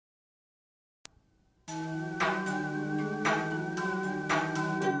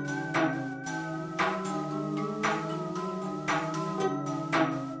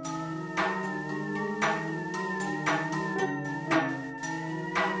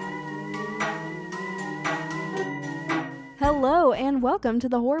Hello and welcome to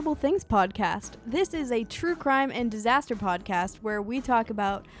the Horrible Things podcast. This is a true crime and disaster podcast where we talk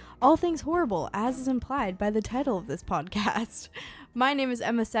about all things horrible as is implied by the title of this podcast. My name is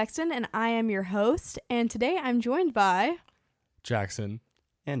Emma Sexton and I am your host, and today I'm joined by Jackson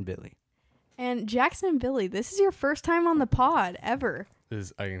and Billy. And Jackson and Billy, this is your first time on the pod ever.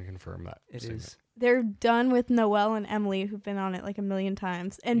 I can confirm that. It is. They're done with Noelle and Emily, who've been on it like a million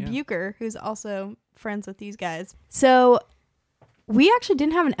times, and Yeah. Bucher, who's also friends with these guys. So we actually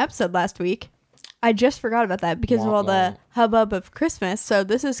didn't have an episode last week. I just forgot about that because of all the hubbub of Christmas. So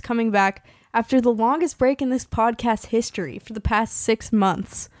this is coming back after the longest break in this podcast history for the past 6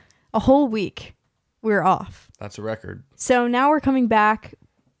 months. A whole week. We're off. That's a record. So now we're coming back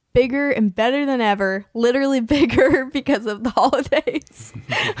bigger and better than ever. Literally bigger because of the holidays.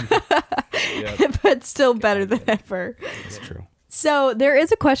 But still better than ever. That's true. So there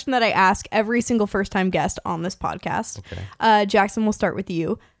is a question that I ask every single first-time guest on this podcast. Okay. Jackson, we'll start with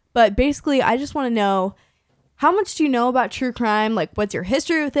you. But basically, I just want to know, how much do you know about true crime? Like, what's your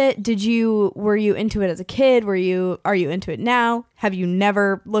history with it? Were you into it as a kid? Are you into it now? Have you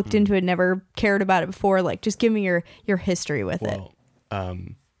never looked into it, never cared about it before? Like, just give me your history with it. Well,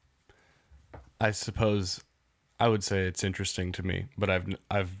 I suppose I would say it's interesting to me, but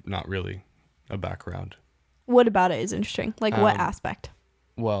I've not really a background. What about it is interesting? Like, what aspect?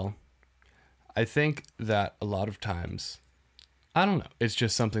 Well, I think that a lot of times, I don't know, it's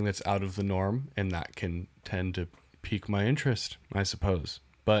just something that's out of the norm, and that can tend to pique my interest, I suppose.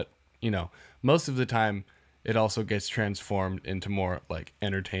 But, most of the time, it also gets transformed into more, like,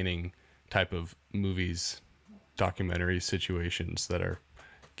 entertaining type of movies, documentary situations that are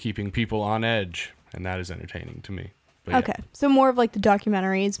keeping people on edge, and that is entertaining to me. But Okay, so more of, like, the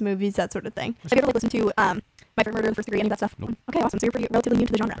documentaries, movies, that sort of thing. Have you ever listened to My Favorite Murder in the First Degree, any of that stuff? Nope. Okay, awesome. So you're relatively new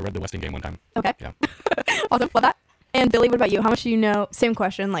to the genre. I read The Westing Game one time. Okay. Yeah. Awesome. Love that. And Billy, what about you? How much do you know? Same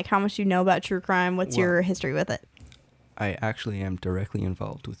question. Like, how much do you know about true crime? What's your history with it? I actually am directly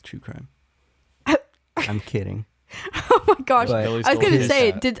involved with true crime. I'm kidding. Oh my gosh. But I was going to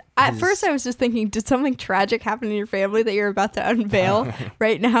say, first I was just thinking, did something tragic happen in your family that you're about to unveil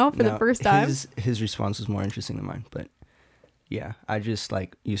right now for the first time? His response was more interesting than mine, but yeah, I just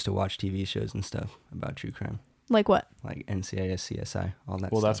used to watch TV shows and stuff about true crime. Like what? Like NCIS, CSI, all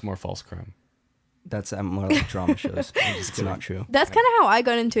that Well, stuff. that's more false crime. That's more like drama shows. It's not true. That's kind of how I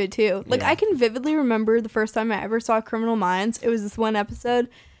got into it too. Like, Yeah. I can vividly remember the first time I ever saw Criminal Minds. It was this one episode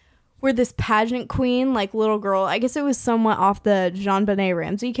where this pageant queen, like, little girl, I guess it was somewhat off the JonBenet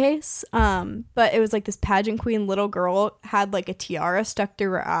Ramsey case, but it was like this pageant queen little girl had like a tiara stuck to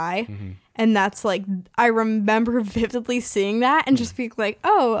her eye. Mm-hmm. And that's like, I remember vividly seeing that and just being like,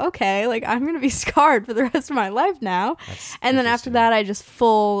 oh, okay, like, I'm going to be scarred for the rest of my life now. And then after that, I just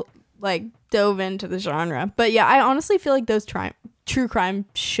dove into the genre. But yeah, I honestly feel like those true crime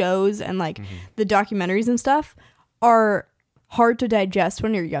shows and like the documentaries and stuff are hard to digest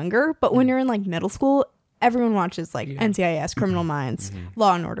when you're younger. But when you're in like middle school, everyone watches like NCIS, Criminal Minds,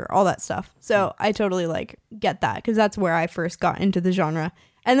 Law and Order, all that stuff. So I totally like get that because that's where I first got into the genre.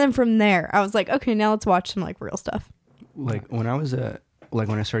 And then from there, I was like, okay, now let's watch some like real stuff. Like when I was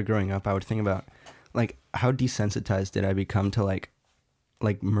when I started growing up, I would think about like how desensitized did I become to like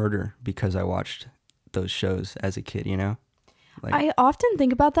murder because I watched those shows as a kid, Like, I often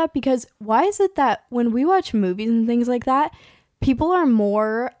think about that because why is it that when we watch movies and things like that, people are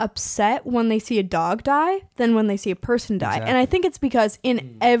more upset when they see a dog die than when they see a person die? Exactly. And I think it's because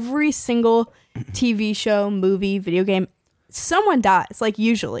in every single TV show, movie, video game, someone dies, like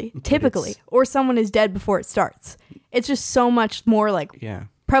usually, typically, or someone is dead before it starts. It's just so much more like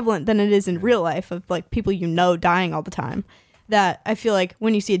prevalent than it is in real life of like people dying all the time. That I feel like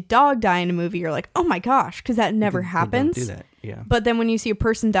when you see a dog die in a movie, you're like, oh my gosh, because that never happens. They don't do that. Yeah. But then when you see a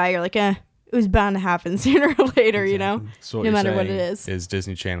person die, you're like, it was bound to happen sooner or later, So what no you're matter what saying it is.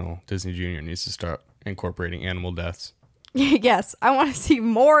 Disney Junior needs to start incorporating animal deaths. Yes, I want to see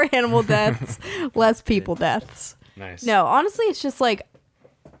more animal deaths, less people deaths. Nice. No, honestly, it's just like,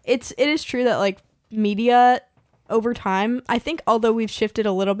 it is true that like media over time, I think although we've shifted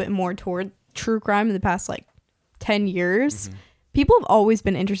a little bit more toward true crime in the past like 10 years, people have always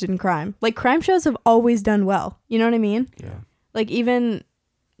been interested in crime. Like crime shows have always done well. You know what I mean? Yeah. Like even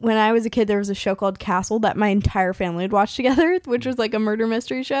when I was a kid, there was a show called Castle that my entire family would watch together, which was like a murder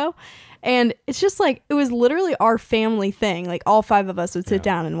mystery show. And it's just like, it was literally our family thing. Like all 5 of us would sit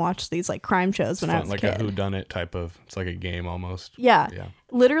down and watch these like crime shows when I was like a kid. a whodunit type of, it's like a game almost. Yeah. Yeah.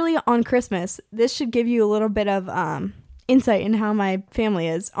 Literally on Christmas, this should give you a little bit of insight in how my family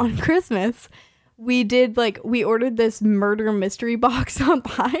is. On Christmas, we ordered this murder mystery box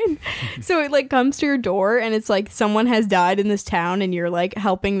online. So it like comes to your door and it's like someone has died in this town and you're like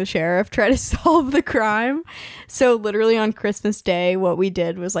helping the sheriff try to solve the crime. So literally on Christmas Day, what we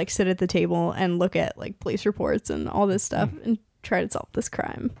did was like sit at the table and look at like police reports and all this stuff and try to solve this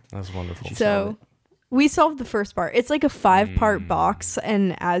crime. That's wonderful. So we solved the first part. It's like a 5-part box,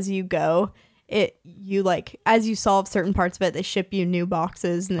 and as you go, as you solve certain parts of it, they ship you new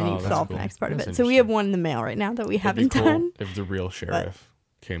boxes, and then you solve the next part of it. So we have one in the mail right now that we haven't done. If the real sheriff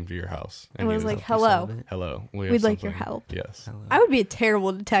came to your house and was like, "Hello, we'd like your help." Yes, hello. I would be a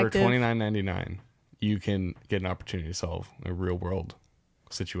terrible detective. For $29.99, you can get an opportunity to solve a real world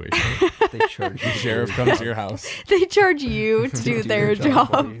situation. They charge you. The sheriff comes to your house. They charge you to do their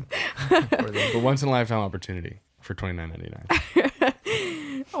job. But once in a lifetime opportunity for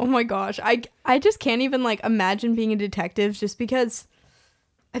 $29.99. Oh my gosh. I just can't even like imagine being a detective just because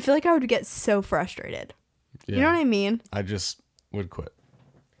I feel like I would get so frustrated. Yeah. You know what I mean? I just would quit.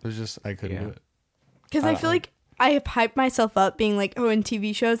 I couldn't do it. Because I feel like I have hyped myself up being like, oh, in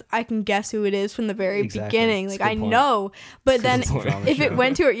TV shows, I can guess who it is from the very beginning. Like, I know. But then if it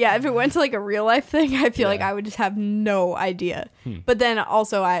went to like a real life thing, I feel like I would just have no idea. But then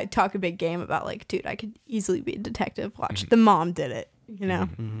also I talk a big game about like, dude, I could easily be a detective. Watch, the mom did it, you know?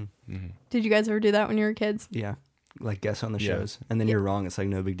 Did you guys ever do that when you were kids? Yeah. Like guess on the shows. And then you're wrong. It's like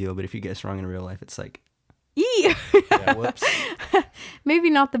no big deal. But if you guess wrong in real life, it's like, whoops.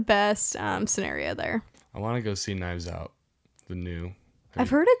 Maybe not the best scenario there. I want to go see Knives Out, the new. I've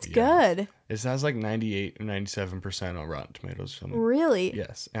heard it's good. It has like 98 or 97% on Rotten Tomatoes or something. Really?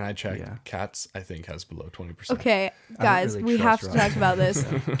 Yes. And I checked. Yeah. Cats, I think, has below 20%. Okay, guys, we have to talk about this.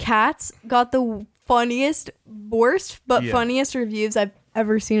 Cats got the funniest reviews I've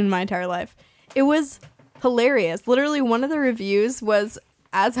ever seen in my entire life. It was hilarious. Literally, one of the reviews was,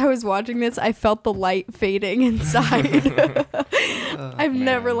 as I was watching this, I felt the light fading inside. I've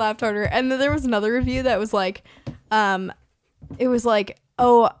never laughed harder. And then there was another review that was like, it was like,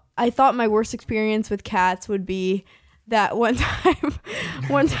 oh, I thought my worst experience with cats would be that one time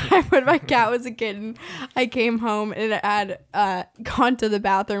when my cat was a kitten, I came home and it had gone to the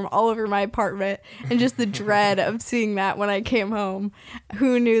bathroom all over my apartment, and just the dread of seeing that when I came home.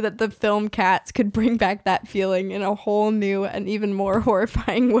 Who knew that the film Cats could bring back that feeling in a whole new and even more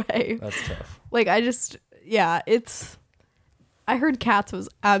horrifying way? That's tough. Like, I heard Cats was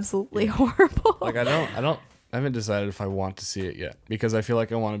absolutely horrible. Like, I haven't decided if I want to see it yet, because I feel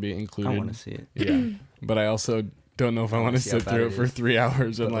like I want to be included. I want to see it. Yeah. But I also don't know if I want to sit through it for 3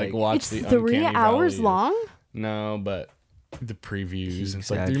 hours and like watch the It's 3 hours long? No, but the previews. It's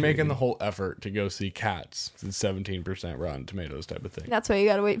like you're making the whole effort to go see Cats. It's 17% Rotten Tomatoes type of thing. That's why you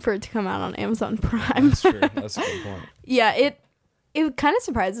gotta wait for it to come out on Amazon Prime. That's true. That's a good point. Yeah, it kind of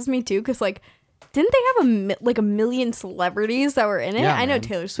surprises me too, because like, didn't they have a million celebrities that were in it? Yeah, I know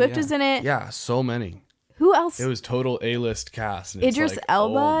Taylor Swift is in it. Yeah, so many. Who else? It was total A-list cast. And Idris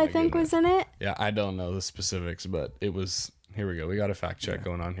Elba, I think, was in it. Yeah, I don't know the specifics, but it was. Here we go. We got a fact check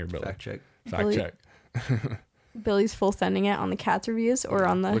going on here, Billy. Fact check. Billy's full sending it on the Cats reviews or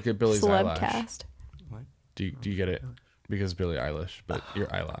on the Look at Billy's celeb eyelash. cast. What? Do you get it? Because Billie Eilish, but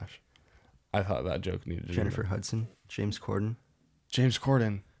your eyelash. I thought that joke needed to Jennifer Hudson, James Corden.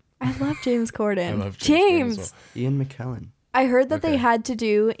 I love James Corden. I love James. Well. Ian McKellen. I heard that they had to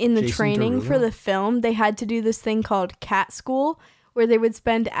do, in the training for the film, they had to do this thing called cat school, where they would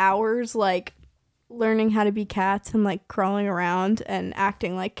spend hours like learning how to be cats and like crawling around and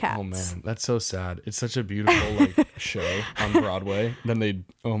acting like cats. Oh man, that's so sad. It's such a beautiful like show on Broadway. Then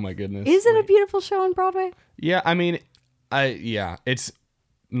oh my goodness. Is it a beautiful show on Broadway? Yeah, I mean, it's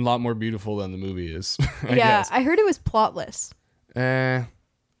a lot more beautiful than the movie is. I guess. Guess. I heard it was plotless. I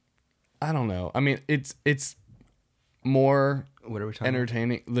don't know. I mean, it's more what are we talking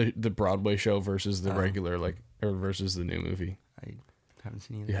entertaining about? The Broadway show versus the regular or versus the new movie. I haven't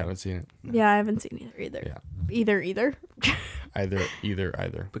seen either. You haven't seen it? No. Yeah, I haven't seen either. Yeah. Either. either.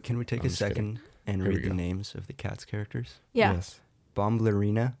 But can we take a second and read the names of the Cats characters? Yeah. Yes.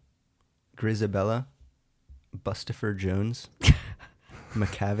 Bomblerina, Grisabella, Bustifer Jones,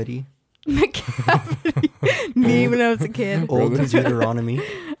 McCavity. Me when I was a kid. Old Deuteronomy.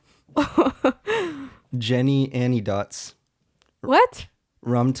 Jenny Annie Dots. What?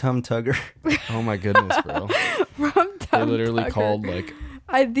 Rum Tum Tugger. Oh my goodness, bro. Rum Tum They literally Tugger. called like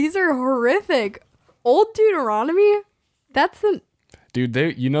These are horrific. Old Deuteronomy? That's the... Dude,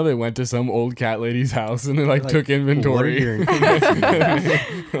 they went to some old cat lady's house and they like took What are inventory. your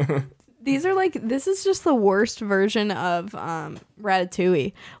ingredients? These are like, this is just the worst version of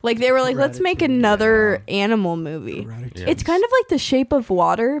Ratatouille. Like they were like, let's make Ratatouille, another animal movie. Ratatouille. It's kind of like The Shape of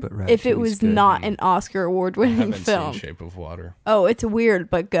Water But if it Ratatouille's was good. not an Oscar award I winning haven't film. seen Shape of Water. Oh, it's weird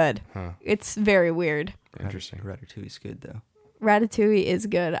but good. Huh. It's very weird. Interesting. Ratatouille's good though. Ratatouille is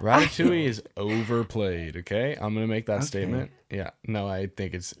good. Ratatouille is overplayed, okay? I'm going to make that Okay. statement. Yeah. No, I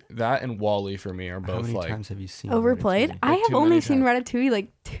think it's that and Wall-E for me are How both many like times have you seen Overplayed? Ratatouille? I have too only many seen Ratatouille like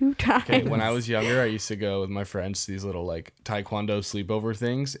 2 times. Okay, when I was younger, I used to go with my friends to these little like taekwondo sleepover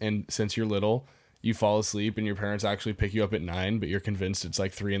things. And since you're little, you fall asleep and your parents actually pick you up at 9, but you're convinced it's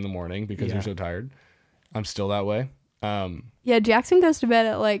like 3 a.m. because Yeah. you're so tired. I'm still that way. Yeah, Jackson goes to bed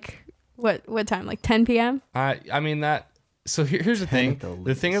at like, what time? Like 10 p.m.? I mean that. So here's the 10 thing. at the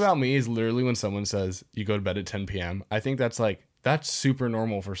The thing least. about me is literally when someone says you go to bed at 10 p.m. I think that's super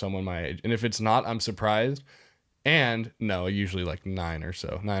normal for someone my age. And if it's not, I'm surprised. And no, usually like 9 or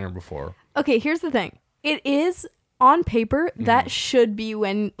so, 9 or before. Okay, here's the thing. It is on paper that should be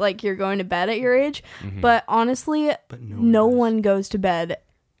when like you're going to bed at your age, but honestly, But no one goes to bed.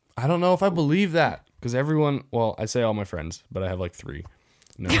 I don't know if I believe that because everyone. Well, I say all my friends, but I have like 3.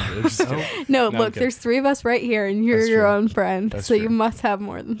 No, it's just kidding. No, I'm look, kidding. there's 3 of us right here, and you're That's your true. own friend, That's so true. you must have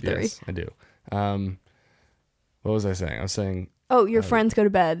more than 3. Yes, I do. What was I saying? I was saying Oh, your friends go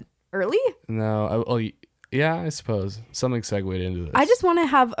to bed early? no. Yeah, I suppose something segued into this. I just want to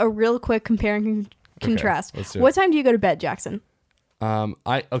have a real quick compare and contrast. let's do What it. time do you go to bed, Jackson?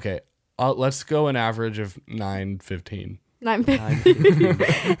 Let's go an average of 9:15.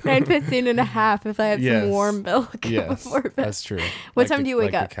 9:15 and a half if I have Yes. some warm milk Yes, before bed. that's true. What time do you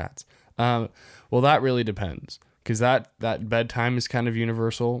wake like up? The cats. Well, that really depends because that bedtime is kind of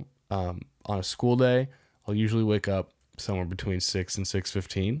universal. On a school day, I'll usually wake up somewhere between 6 and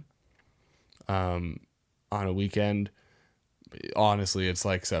 6:15. On a weekend, honestly, it's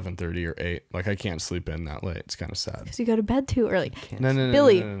like 7:30 or 8. Like I can't sleep in that late. It's kind of sad. Because you go to bed too early. No.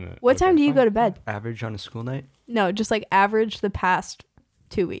 Billy, No. what time do you go to bed? Average on a school night? No, just like average the past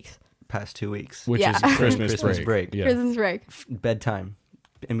 2 weeks. Past 2 weeks. Which Yeah. is Christmas, Christmas break. break. Yeah. Christmas break. Bedtime.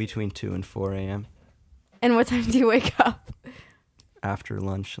 In between 2 and 4 a.m. And what time do you wake up? After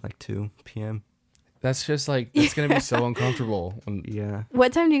lunch, like 2 p.m. That's just like it's gonna be so uncomfortable. Yeah.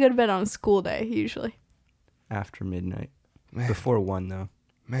 What time do you go to bed on a school day usually? After midnight. Man, Before 1, though.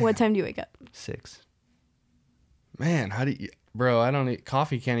 man, What time do you wake up? 6. man, how do you, bro? I don't eat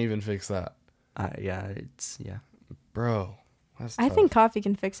coffee. Can't even fix that, Yeah. bro. That's I tough. think coffee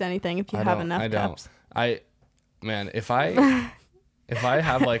can fix anything if you I have don't- enough I don't. cups. If I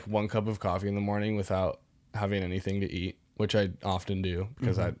have like 1 cup of coffee in the morning without having anything to eat, which I often do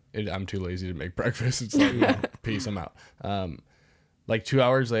because I'm too lazy to make breakfast. It's like peace, I'm out. Like 2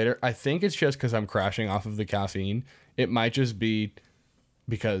 hours later, I think it's just because I'm crashing off of the caffeine. It might just be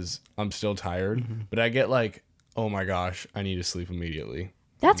because I'm still tired, but I get like, oh my gosh, I need to sleep immediately.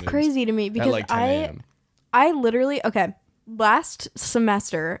 That's And it's crazy to me at because like 10 a.m. I literally, okay, last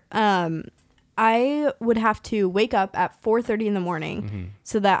semester, I would have to wake up at 4:30 in the morning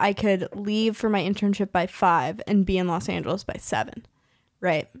so that I could leave for my internship by 5 and be in Los Angeles by 7,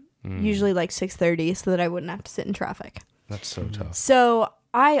 right? Usually like 6:30 so that I wouldn't have to sit in traffic. That's so tough. So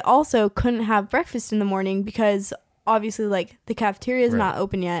I also couldn't have breakfast in the morning because obviously like the cafeteria is Right. not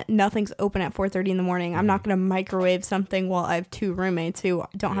open yet. Nothing's open at 4:30 in the morning. I'm not going to microwave something while I have 2 roommates who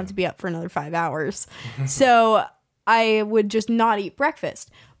don't have to be up for another 5 hours. So I would just not eat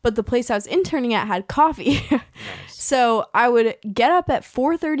breakfast. But the place I was interning at had coffee. So I would get up at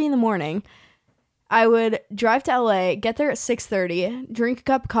 4:30 in the morning. I would drive to LA, get there at 6:30, drink a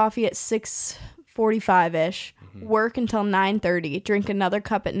cup of coffee at 6:45ish, work until 9:30, drink another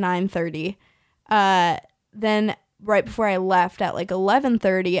cup at 9:30. Then right before I left at like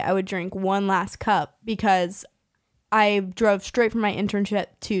 11:30, I would drink one last cup because I drove straight from my internship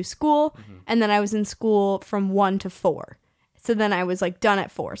to school, and then I was in school from 1 to 4. So then I was like done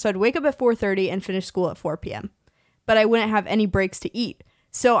at 4. So I'd wake up at 4:30 and finish school at 4 p.m. But I wouldn't have any breaks to eat.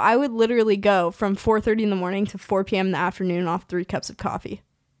 So I would literally go from 4:30 in the morning to 4 p.m. in the afternoon off 3 cups of coffee.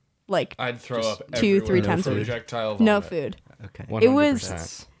 Like I'd throw up 2, 3 everywhere. times a week. Projectile No vomit. food. Okay.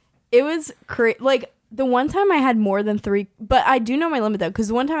 100%. It was crazy. Like the one time I had more than 3, but I do know my limit though, because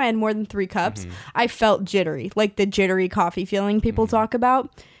the one time I had more than 3 cups, I felt jittery, like the jittery coffee feeling people talk about.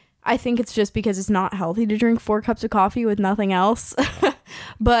 I think it's just because it's not healthy to drink 4 cups of coffee with nothing else.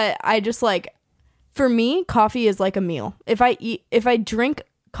 But I just like, for me, coffee is like a meal. If I drink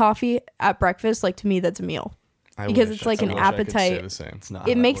coffee at breakfast, like to me, that's a meal. because wish. it's like I an wish I could say appetite. the same. It's not.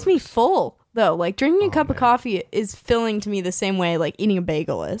 It makes me full though. Like drinking a cup of man. coffee is filling to me the same way like eating a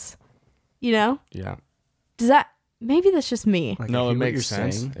bagel is. You know? Yeah. Does that maybe that's just me? Like, No, I it hear what makes you're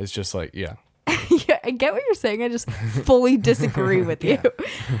sense. saying. It's just like, yeah. Yeah, I get what you're saying. I just fully disagree with you.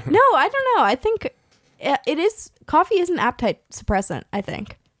 No, I don't know. I think it is coffee is an appetite suppressant, I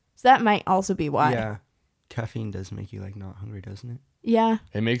think. So that might also be why. Yeah, caffeine does make you like not hungry, doesn't it? Yeah.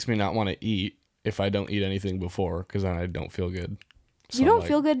 It makes me not want to eat if I don't eat anything before, because then I don't feel good. So You I'm don't like,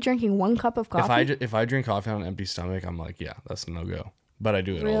 feel good drinking one cup of coffee? if I drink coffee on an empty stomach, I'm like, yeah, that's a no go. But I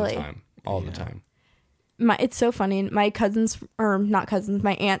do it all Really? the time, all the time. It's so funny. My cousins, or not cousins,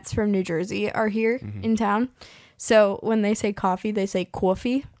 my aunts from New Jersey are here Mm-hmm. in town. So when they say coffee, they say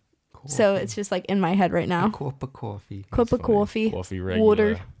coffee. So it's just like in my head right a now. cup of coffee. Cup of coffee, Coffee regular.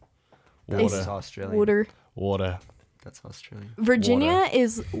 water, That's Water. Australian. water. Water. That's Australian. Virginia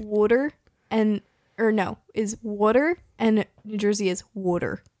is water is water, and New Jersey is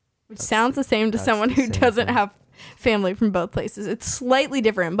water, which sounds the same to that's someone the who same doesn't thing. have family from both places. It's slightly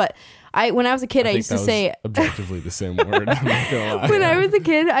different, but when I was a kid, I think used to that was say objectively the same word. I'm not gonna lie. when I was a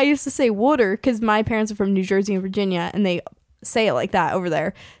kid, I used to say water because my parents are from New Jersey and Virginia, and they say it like that over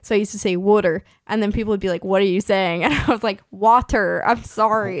there. So I used to say water, and then people would be like, "What are you saying?" And I was like, "Water." I'm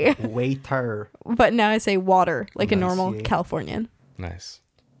sorry, Waiter. but now I say water like a normal Enunciate. Californian. Nice.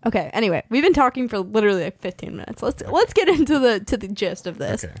 Okay. Anyway, we've been talking for literally like 15 minutes. Let's get into the gist of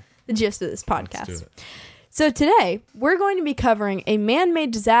this. Okay. The gist of this Let's podcast. do it. So today we're going to be covering a man-made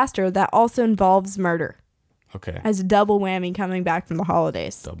disaster that also involves murder Okay. as a double whammy coming back from the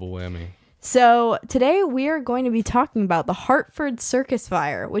holidays. Double whammy. So today we are going to be talking about the Hartford Circus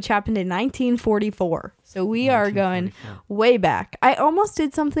Fire, which happened in 1944. So we are going way back. I almost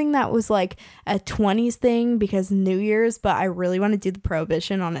did something that was like a 20s thing because New Year's, but I really want to do the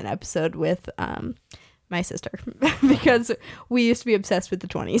Prohibition on an episode with my sister because we used to be obsessed with the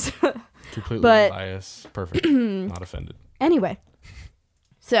 20s. Completely But- unbiased. Perfect. Not offended. Anyway,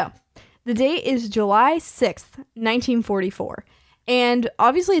 so the date is July 6th, 1944. And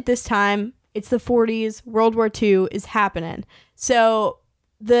obviously at this time, it's the 40s, World War II is happening. So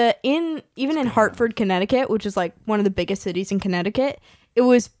even in Hartford, Connecticut, which is like one of the biggest cities in Connecticut, it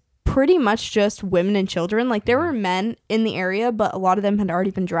was pretty much just women and children. Like there were men in the area, but a lot of them had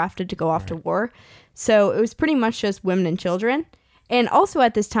already been drafted to go off to war. So it was pretty much just women and children. And also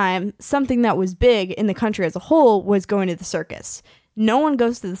at this time, something that was big in the country as a whole was going to the circus. No one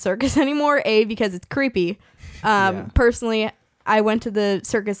goes to the circus anymore, because it's creepy. Personally, I went to the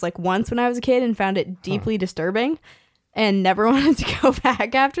circus like once when I was a kid and found it deeply disturbing and never wanted to go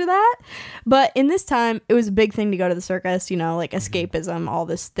back after that. But in this time, it was a big thing to go to the circus, like escapism, all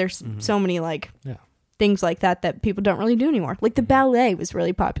this. There's so many like Yeah. things like that people don't really do anymore. Like the ballet was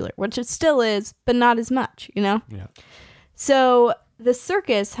really popular, which it still is, but not as much. Yeah. So the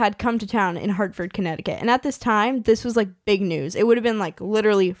circus had come to town in Hartford, Connecticut. And at this time, this was like big news. It would have been like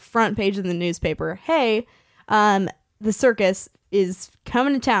literally front page of the newspaper. Hey, the circus is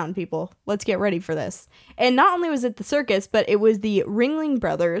coming to town, people. Let's get ready for this. And not only was it the circus, but it was the Ringling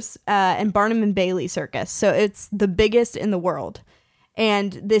Brothers and Barnum and Bailey Circus. So it's the biggest in the world.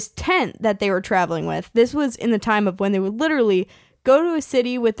 And this tent that they were traveling with, this was in the time of when they would literally go to a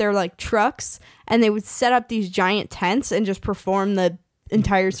city with their like trucks and they would set up these giant tents and just perform the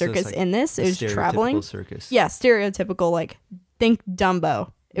entire So it's circus like in this. It was Stereotypical traveling. circus. Yeah, stereotypical, like think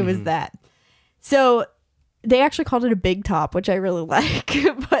Dumbo. It was that. So they actually called it a big top, which I really like,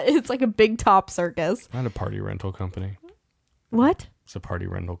 but it's like a big top circus. Not a party rental company. What? It's a party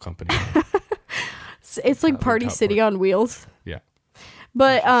rental company. It's like Big Party Top City Party. on wheels. Yeah.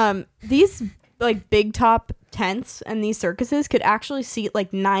 But these like big top tents and these circuses could actually seat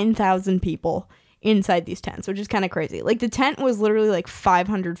like 9,000 people inside these tents, which is kind of crazy. Like the tent was literally like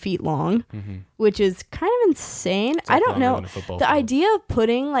 500 feet long, which is kind of insane. I like don't longer know. than a football The field. idea of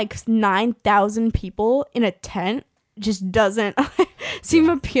putting like 9,000 people in a tent just doesn't seem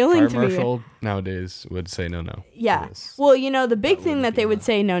appealing Fire to me. marshal nowadays would say no. Yeah. to this. Well, the big thing wouldn't that they be would enough.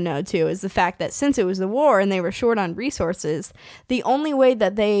 say no to is the fact that since it was the war and they were short on resources, the only way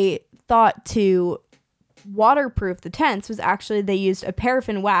that they thought to waterproof the tents was actually they used a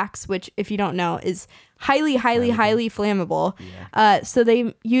paraffin wax, which, if you don't know, is highly flammable. Yeah. So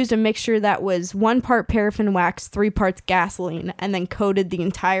they used a mixture that was 1 part paraffin wax, 3 parts gasoline, and then coated the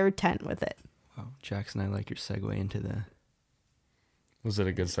entire tent with it. Wow, Jackson, I like your segue into the. Was it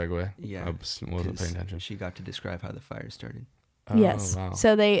a good segue? Yeah. I wasn't paying 'cause attention. She got to describe how the fire started. Oh, Yes. Wow.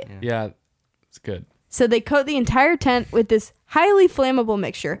 So they Yeah, it's good. So they coat the entire tent with this highly flammable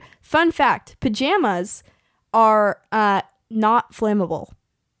mixture. Fun fact, pajamas are not flammable.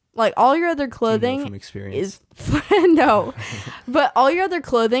 Like all your other Do you know clothing from experience. is no, but all your other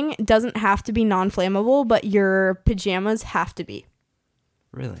clothing doesn't have to be non-flammable, but your pajamas have to be.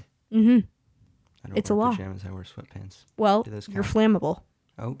 Really? Mm-hmm. I don't It's a wear law. pajamas. I wear sweatpants. Well, Do those you're count? flammable.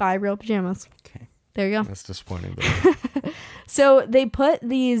 Oh, Buy real pajamas. okay. There you go. That's disappointing. But So they put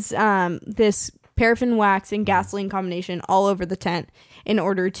these this paraffin wax and gasoline combination all over the tent in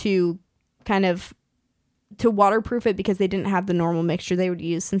order to kind of to waterproof it, because they didn't have the normal mixture they would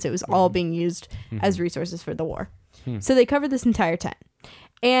use since it was all being used as resources for the war. So they covered this entire tent.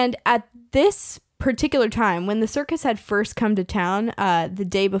 And at this particular time, when the circus had first come to town the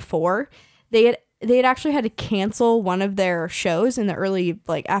day before, they had actually had to cancel one of their shows in the early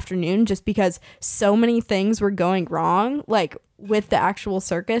afternoon, just because so many things were going wrong with the actual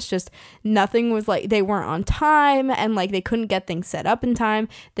circus. Just nothing was they weren't on time, and they couldn't get things set up in time.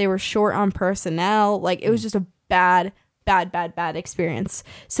 They were short on personnel. It was just a bad experience.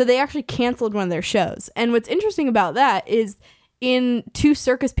 So they actually canceled one of their shows. And what's interesting about that is, to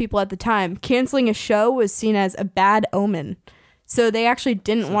circus people at the time, canceling a show was seen as a bad omen. So they actually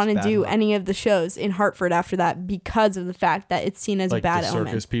didn't want to do any of the shows in Hartford after that, because of the fact that it's seen as a bad the omen.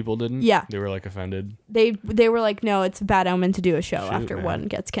 circus people didn't? Yeah. They were offended. They were like, no, it's a bad omen to do a show Shoot, after man. one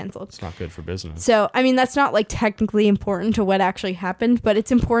gets canceled. It's not good for business. So, I mean, that's not technically important to what actually happened, but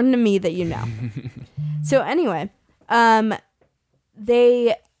it's important to me that you know. So anyway,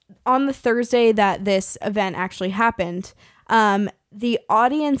 they, on the Thursday that this event actually happened, the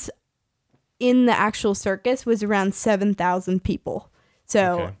audience in the actual circus was around 7,000 people.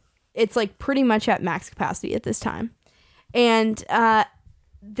 So Okay. it's pretty much at max capacity at this time. And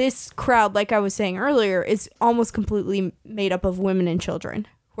this crowd, like I was saying earlier, is almost completely made up of women and children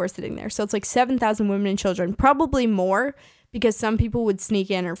who are sitting there. So it's 7,000 women and children, probably more, because some people would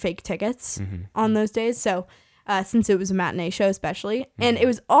sneak in or fake tickets on those days. So since it was a matinee show especially. And it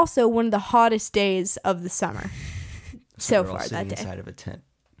was also one of the hottest days of the summer so we're all far sitting that day. inside of a tent.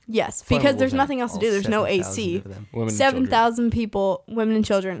 Yes, Flammable because there's tent, nothing else to all do. There's no 7,000 AC. of them. Women and children. 7,000 people, women and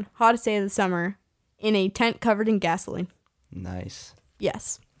children, hottest day of the summer, in a tent covered in gasoline. Nice.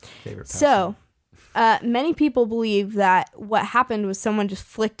 Yes. Favorite So, many people believe that what happened was someone just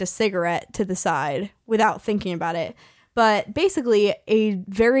flicked a cigarette to the side without thinking about it. But basically, a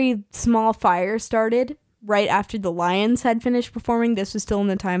very small fire started right after the lions had finished performing. This was still in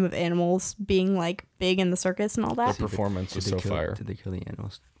the time of animals being big in the circus and all that. The performance was so fire. Did they kill the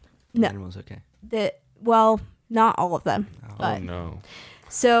animals? No. The animals, okay. Well, not all of them. Oh. Oh But no.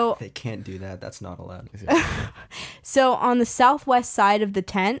 so They can't do that. That's not allowed. So on the southwest side of the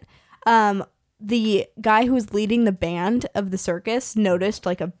tent, the guy who was leading the band of the circus noticed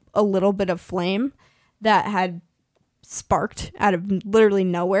a little bit of flame that had sparked out of literally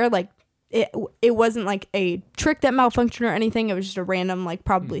nowhere. It wasn't a trick that malfunctioned or anything. It was just a random,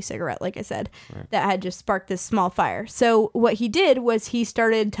 probably cigarette, like I said, that had just sparked this small fire. So what he did was he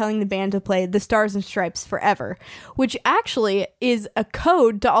started telling the band to play The Stars and Stripes Forever, which actually is a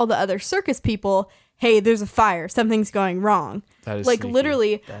code to all the other circus people. Hey, there's a fire. Something's going wrong. That is sneaky.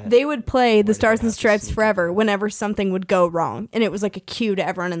 Literally, they would play The Stars and Stripes Forever whenever something would go wrong. And it was a cue to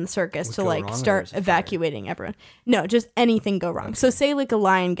everyone in the circus Would to go wrong or start there's a fire? evacuating everyone. No, just anything go wrong. So say a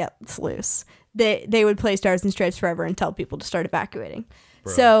lion gets loose. They would play Stars and Stripes Forever and tell people to start evacuating.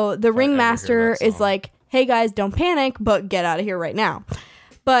 Bro, So the if I ever hear ringmaster that is song. hey guys, don't panic, but get out of here right now.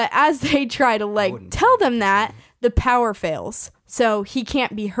 But as they try to wouldn't tell panic, them that, the power fails. So he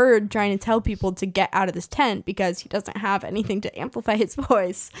can't be heard trying to tell people to get out of this tent because he doesn't have anything to amplify his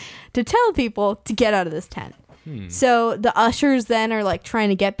voice to tell people to get out of this tent. So the ushers then are trying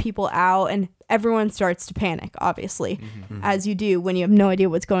to get people out, and everyone starts to panic, obviously, as you do when you have no idea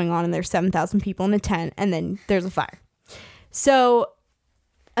what's going on and there's 7,000 people in a tent and then there's a fire. So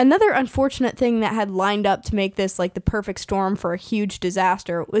another unfortunate thing that had lined up to make this the perfect storm for a huge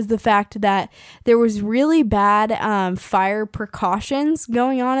disaster was the fact that there was really bad fire precautions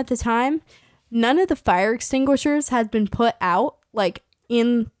going on at the time. None of the fire extinguishers had been put out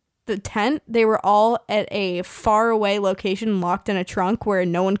in the tent. They were all at a far away location locked in a trunk where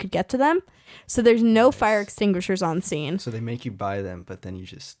no one could get to them. So there's no fire extinguishers on scene. So they make you buy them, but then you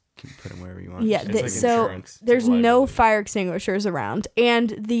just can put them wherever you want. Yeah, It's so insurance. It's there's a no liability. fire extinguishers around, and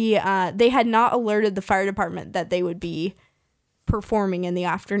they had not alerted the fire department that they would be performing in the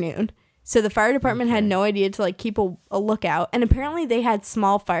afternoon. So the fire department had no idea to keep a lookout, and apparently they had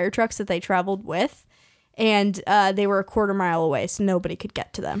small fire trucks that they traveled with, and they were a quarter mile away, so nobody could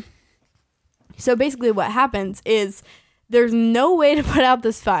get to them. So basically what happens is there's no way to put out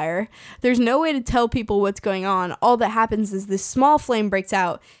this fire. There's no way to tell people what's going on. All that happens is this small flame breaks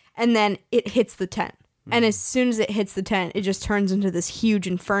out, and then it hits the tent. And as soon as it hits the tent, it just turns into this huge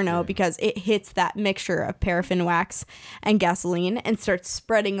inferno because it hits that mixture of paraffin wax and gasoline and starts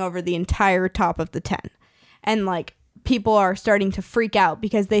spreading over the entire top of the tent. And like people are starting to freak out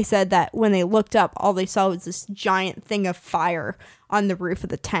because they said that when they looked up, all they saw was this giant thing of fire on the roof of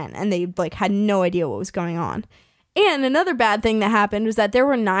the tent, and they like had no idea what was going on. And another bad thing that happened was that there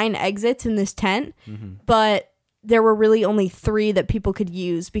were 9 exits in this tent, but there were really only 3 that people could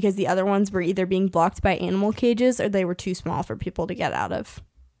use because the other ones were either being blocked by animal cages or they were too small for people to get out of.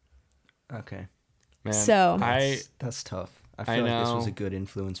 Okay. Man, So That's tough. I feel like this was a good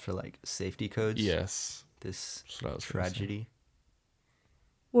influence for like safety codes. Yes. This That's what I was gonna say. tragedy.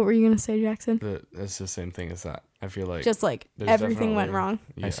 what were you going to say, Jackson? It's the same thing as that. I feel like Just like there's everything went definitely- wrong.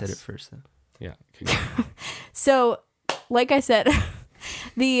 I said it Yes. first though. Yeah. So, like I said,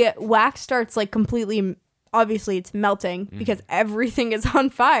 the wax starts like completely, obviously it's melting because everything is on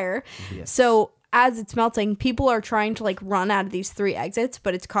fire. Yes. So as it's melting, people are trying to like run out of these 3 exits,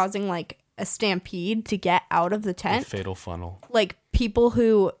 but it's causing like a stampede to get out of the A tent. fatal funnel. Like people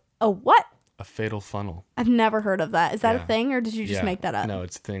who, what? A fatal funnel. I've never heard of that. Is that Yeah. a thing or did you just make that up? No,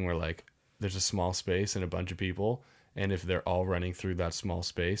 it's a thing where like there's a small space and a bunch of people, and if they're all running through that small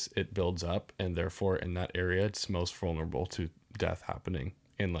space, it builds up, and therefore in that area it's most vulnerable to death happening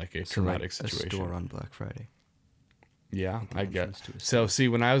in like a So, traumatic like, situation. A store on Black Friday. Yeah, I get. entrance to a So see,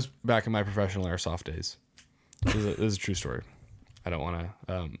 when I was back in my professional airsoft days, this is a true story. I don't want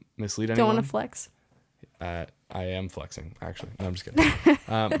to mislead anyone. Don't want to flex. I am flexing, actually. No, I'm just kidding.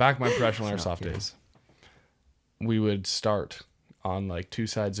 Back in my professional airsoft days, we would start on like 2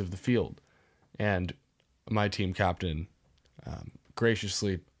 sides of the field, and my team captain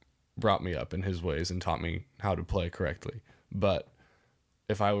graciously brought me up in his ways and taught me how to play correctly. But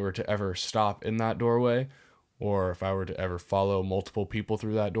if I were to ever stop in that doorway, or if I were to ever follow multiple people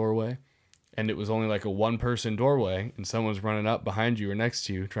through that doorway, and it was only like a 1-person doorway, and someone's running up behind you or next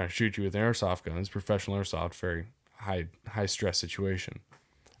to you trying to shoot you with an airsoft gun, it's professional airsoft, very high stress situation.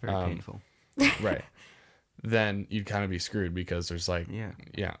 Very painful. Right. Then you'd kind of be screwed because there's like,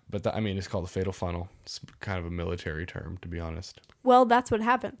 Yeah. But I mean, it's called a fatal funnel. It's kind of a military term, to be honest. Well, that's what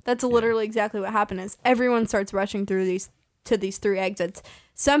happened. That's literally exactly what happened is everyone starts rushing through these 3 exits.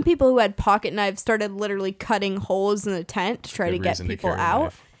 Some people who had pocket knives started literally cutting holes in the tent to try to Good get reason to people carry a out.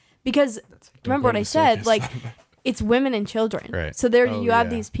 knife. Because remember go what to I the said, circus. like it's women and children. Right. So there Oh, you have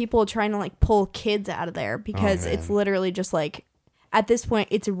yeah. these people trying to like pull kids out of there because it's man. literally just like at this point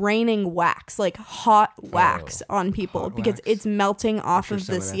it's raining wax, like hot wax on people Hot because wax. it's melting off Sure of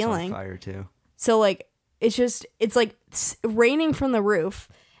some the that's on ceiling. fire too. So like it's like raining from the roof,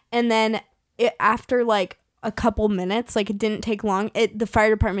 and then after like a couple minutes, like it didn't take long. The fire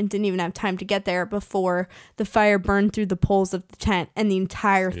department didn't even have time to get there before the fire burned through the poles of the tent and the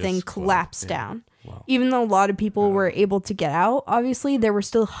entire thing Just collapsed yeah. down. Wow. Even though a lot of people were able to get out, obviously there were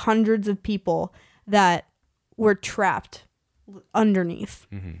still hundreds of people that were trapped underneath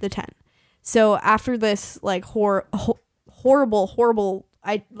the tent. So after this like horrible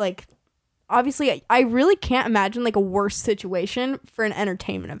obviously I really can't imagine like a worse situation for an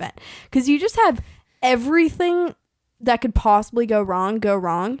entertainment event, because you just have everything that could possibly go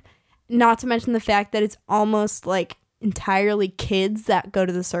wrong, not to mention the fact that it's almost like entirely kids that go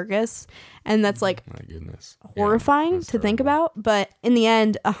to the circus, and that's like My goodness. horrifying that's to think terrible. about. But in the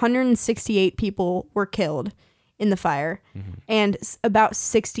end, 168 people were killed in the fire, and about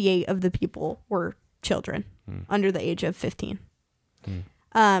 68 of the people were children under the age of 15.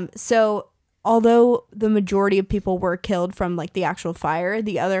 So although the majority of people were killed from like the actual fire,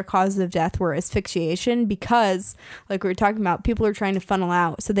 the other causes of death were asphyxiation, because like we were talking about, people are trying to funnel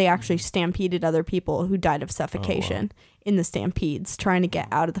out, so they actually stampeded other people who died of suffocation in the stampedes trying to get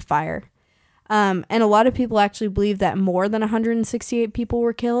out of the fire. And a lot of people actually believe that more than 168 people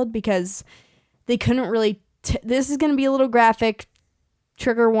were killed because they couldn't really this is going to be a little graphic,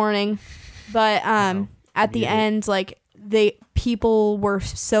 trigger warning, but at the end, like people were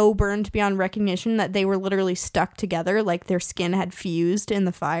so burned beyond recognition that they were literally stuck together, like their skin had fused in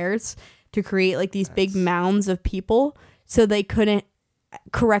the fires to create like these big mounds of people, so they couldn't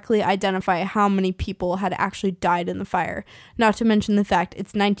correctly identify how many people had actually died in the fire. Not to mention the fact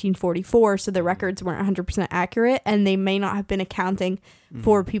it's 1944, so the records weren't 100% accurate, and they may not have been accounting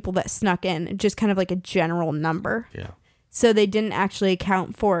for people that snuck in, just kind of like a general number. Yeah. So they didn't actually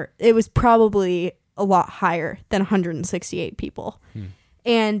account for, it was probably a lot higher than 168 people.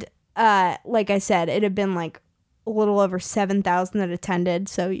 And like I said, it had been like a little over 7,000 that attended.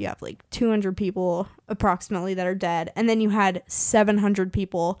 So you have like 200 people approximately that are dead. And then you had 700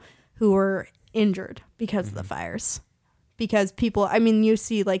 people who were injured because of the fires. Because people, I mean, you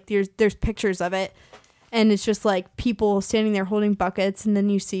see like there's pictures of it. And it's just like people standing there holding buckets, and then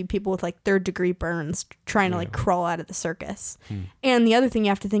you see people with like 3rd-degree burns trying to like crawl out of the circus. And the other thing you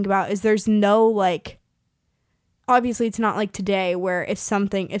have to think about is there's no like, obviously it's not like today where if some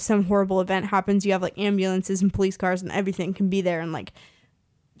horrible event happens, you have like ambulances and police cars and everything can be there and like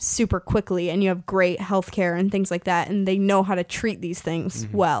super quickly, and you have great healthcare and things like that, and they know how to treat these things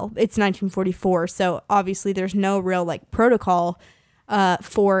well. It's 1944, so obviously there's no real like protocol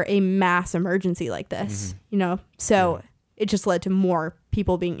for a mass emergency like this, you know? So it just led to more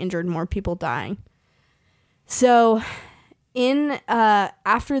people being injured, more people dying. So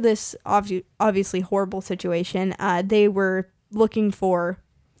after this obviously horrible situation, they were looking for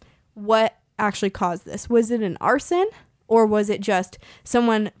what actually caused this. Was it an arson, or was it just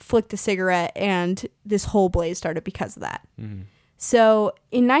someone flicked a cigarette and this whole blaze started because of that? So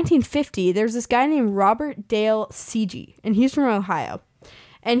in 1950, there's this guy named Robert Dale Seegee, and he's from Ohio.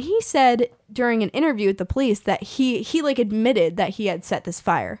 And he said during an interview with the police that he like admitted that he had set this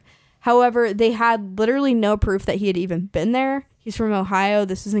fire. However, they had literally no proof that he had even been there. He's from Ohio.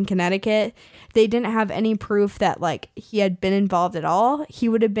 This is in Connecticut. They didn't have any proof that like he had been involved at all. He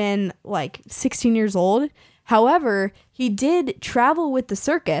would have been like 16 years old. However, he did travel with the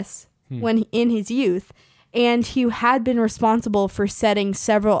circus when in his youth. And he had been responsible for setting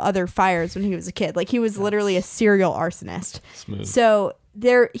several other fires when he was a kid. Like, he was literally a serial arsonist. Smooth. So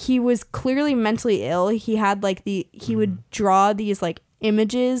he was clearly mentally ill. He had like he would draw these like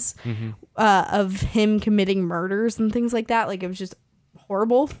images of him committing murders and things like that. Like, it was just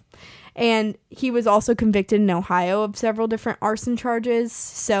horrible. And he was also convicted in Ohio of several different arson charges.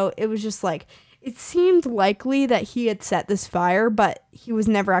 So it was just like, it seemed likely that he had set this fire, but he was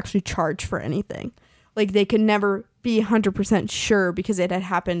never actually charged for anything. Like, they could never be 100% sure because it had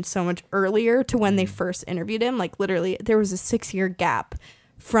happened so much earlier to when they first interviewed him. Like, literally, there was a 6-year gap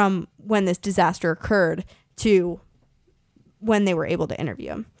from when this disaster occurred to when they were able to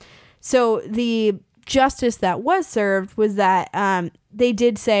interview him. So the justice that was served was that they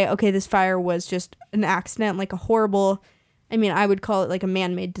did say, okay, this fire was just an accident, like a horrible, I mean, I would call it like a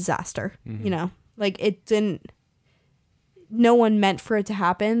man-made disaster, you know? Like, no one meant for it to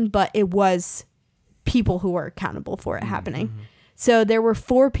happen, but it was people who were accountable for it happening. So there were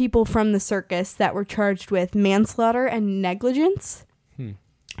 4 people from the circus that were charged with manslaughter and negligence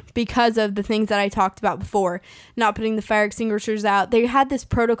because of the things that I talked about before, not putting the fire extinguishers out. They had this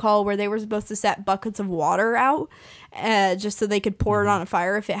protocol where they were supposed to set buckets of water out just so they could pour it on a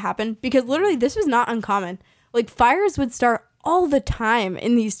fire if it happened, because literally this was not uncommon. Like, fires would start all the time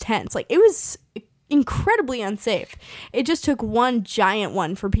in these tents. Like, it was incredibly unsafe. It just took one giant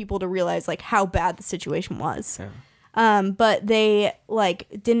one for people to realize like how bad the situation was. But they like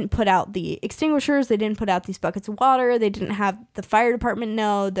didn't put out the extinguishers. They didn't put out these buckets of water. They didn't have the fire department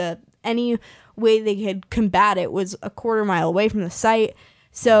know. Any way they could combat it was a quarter mile away from the site.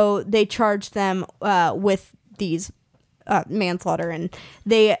 So they charged them with these manslaughter, and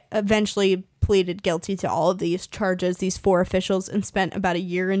they eventually pleaded guilty to all of these charges, these 4 officials, and spent about a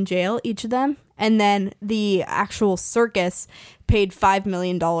year in jail, each of them. And then the actual circus paid $5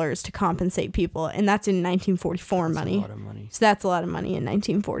 million to compensate people, and that's in 1944 money. That's a lot of money. So that's a lot of money in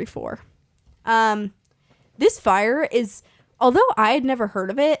 1944. This fire is, although I had never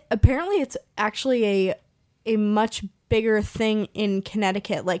heard of it, apparently it's actually a much bigger thing in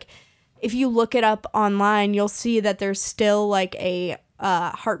Connecticut. Like, if you look it up online, you'll see that there's still like a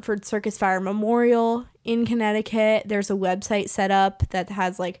Hartford Circus Fire Memorial in Connecticut. There's a website set up that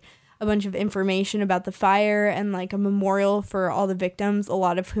has like a bunch of information about the fire and like a memorial for all the victims, a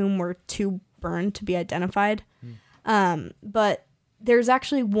lot of whom were too burned to be identified. But there's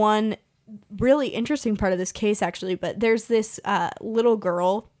actually one really interesting part of this case, actually. But there's this little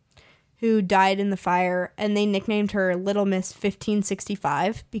girl who died in the fire, and they nicknamed her Little Miss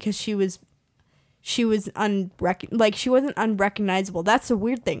 1565 because she wasn't unrecognizable. That's the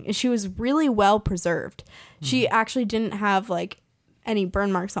weird thing, is she was really well preserved. She actually didn't have like any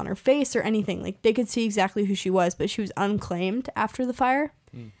burn marks on her face or anything. Like, they could see exactly who she was, but she was unclaimed after the fire.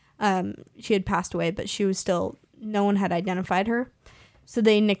 She had passed away, but she was still, no one had identified her. So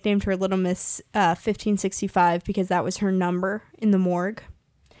they nicknamed her Little Miss 1565 because that was her number in the morgue.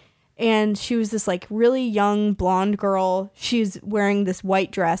 And she was this like really young blonde girl. She's wearing this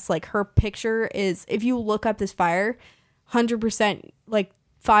white dress. Like, her picture is, if you look up this fire, 100% like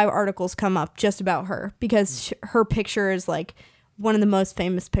 5 articles come up just about her because her picture is like one of the most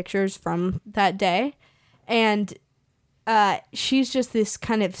famous pictures from that day. And she's just this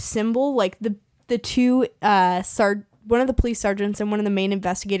kind of symbol. Like, the 2 one of the police sergeants and one of the main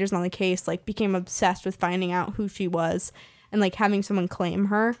investigators on the case like became obsessed with finding out who she was and like having someone claim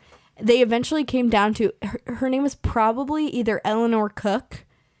her. They eventually came down to her name was probably either Eleanor Cook,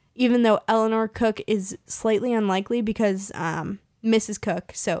 even though Eleanor Cook is slightly unlikely because Mrs.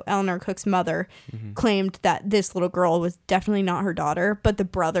 Cook, so Eleanor Cook's mother, claimed that this little girl was definitely not her daughter, but the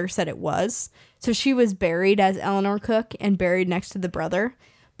brother said it was. So she was buried as Eleanor Cook and buried next to the brother.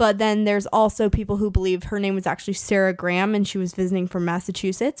 But then there's also people who believe her name was actually Sarah Graham and she was visiting from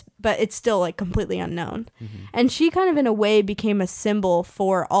Massachusetts, but it's still like completely unknown. And she kind of in a way became a symbol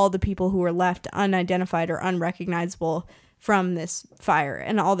for all the people who were left unidentified or unrecognizable from this fire,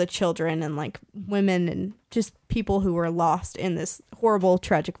 and all the children and like women and just people who were lost in this horrible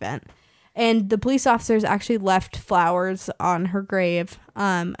tragic event. And the police officers actually left flowers on her grave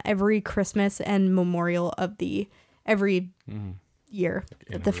every Christmas and memorial of every year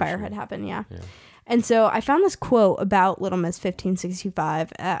that the fire had happened. Yeah. And so I found this quote about Little Miss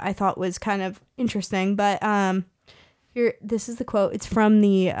 1565 I thought was kind of interesting, but here, this is the quote. It's from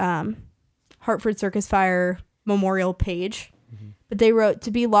the Hartford Circus Fire memorial page. But they wrote,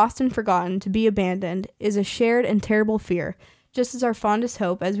 "To be lost and forgotten, to be abandoned, is a shared and terrible fear, just as our fondest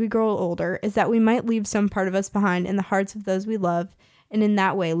hope as we grow older is that we might leave some part of us behind in the hearts of those we love, and in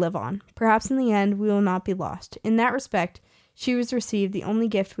that way live on. Perhaps in the end we will not be lost. In that respect, she was received the only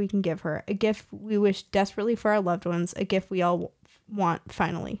gift we can give her, a gift we wish desperately for our loved ones, a gift we all want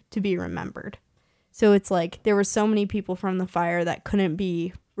finally, to be remembered." So it's like there were so many people from the fire that couldn't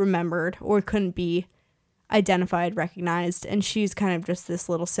be remembered or couldn't be identified, recognized, and she's kind of just this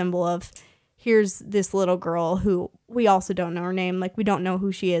little symbol of, here's this little girl who we also don't know her name, like we don't know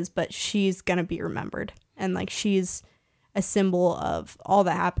who she is, but she's gonna be remembered, and like she's a symbol of all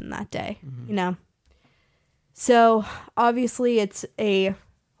that happened that day, you know. So obviously it's a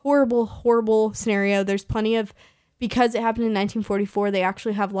horrible scenario. There's plenty of, because it happened in 1944, they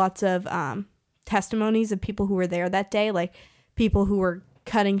actually have lots of testimonies of people who were there that day, like people who were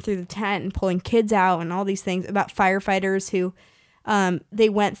cutting through the tent and pulling kids out and all these things, about firefighters who they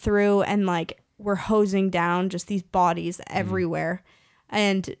went through and like were hosing down just these bodies everywhere.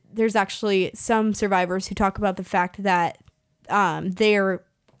 And there's actually some survivors who talk about the fact that they're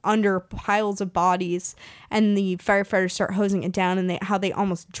under piles of bodies and the firefighters start hosing it down, and how they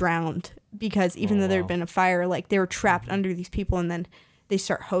almost drowned because even though there had been a fire, like they were trapped under these people, and then they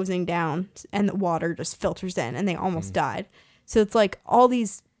start hosing down and the water just filters in and they almost died. So it's like all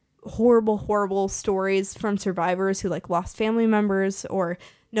these horrible stories from survivors who like lost family members or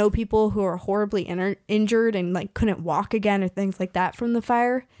know people who are horribly injured and like couldn't walk again or things like that from the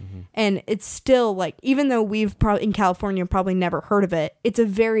fire. And it's still like, even though we've probably in California probably never heard of it, it's a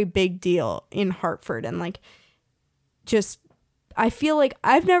very big deal in Hartford. And like, just, I feel like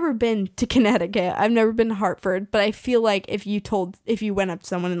I've never been to Connecticut. I've never been to Hartford, but I feel like if you went up to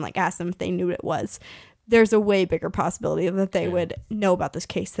someone and like asked them if they knew what it was, there's a way bigger possibility that they would know about this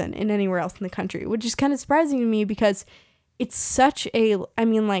case than in anywhere else in the country, which is kind of surprising to me because it's such a, I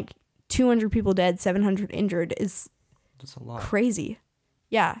mean, like 200 people dead, 700 injured is that's a lot. Crazy.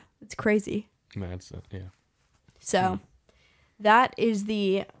 Yeah, it's crazy. Yeah. So that is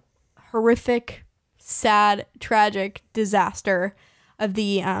the horrific, sad, tragic disaster of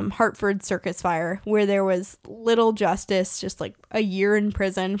the Hartford Circus Fire, where there was little justice, just like a year in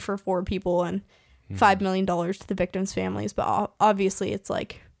prison for 4 people and $5 million to the victims' families. But obviously it's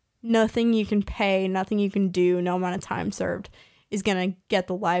like nothing you can pay, nothing you can do, no amount of time served is going to get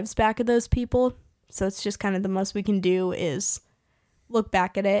the lives back of those people. So it's just kind of the most we can do is look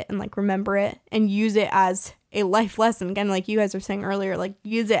back at it and like remember it and use it as a life lesson. Kind of like you guys were saying earlier, like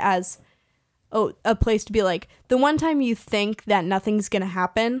use it as a place to be like, the one time you think that nothing's going to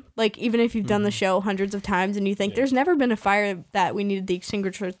happen, like even if you've done the show hundreds of times and you think there's never been a fire that we needed the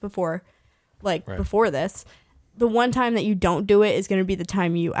extinguishers before, before this, the one time that you don't do it is going to be the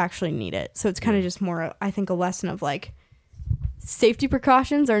time you actually need it. So it's kind of just more, I think, a lesson of like safety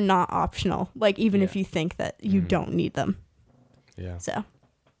precautions are not optional. Like even if you think that you don't need them. Yeah. So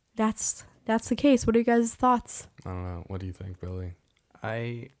that's the case. What are you guys' thoughts? I don't know. What do you think, Billy?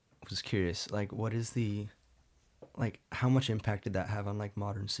 I was curious, like what is the, like how much impact did that have on like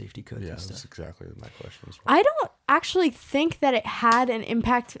modern safety codes and stuff? That's exactly my question as well. I don't actually think that it had an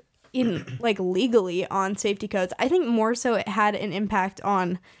impact in like legally on safety codes. I think more so it had an impact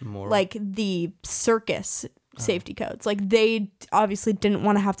on like the circus safety codes. Like they obviously didn't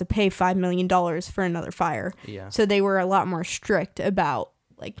want to have to pay $5 million for another fire. Yeah. So they were a lot more strict about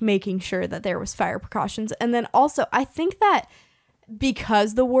like making sure that there was fire precautions. And then also I think that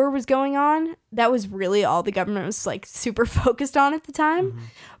because the war was going on, that was really all the government was like super focused on at the time.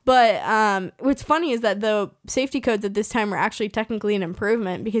 But what's funny is that the safety codes at this time were actually technically an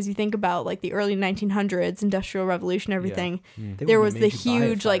improvement, because you think about like the early 1900s, Industrial Revolution, everything. There was the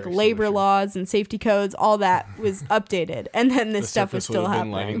huge like labor laws and safety codes, all that was updated, and then this stuff was still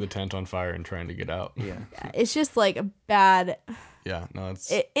happening. Lighting the tent on fire and trying to get out. Yeah. It's just like a bad. Yeah, no,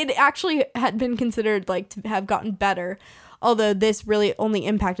 it's It actually had been considered like to have gotten better, although this really only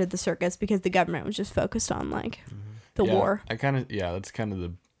impacted the circus because the government was just focused on like the war. that's kind of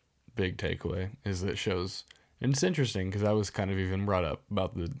the big takeaway, is that it shows, and it's interesting because I was kind of even brought up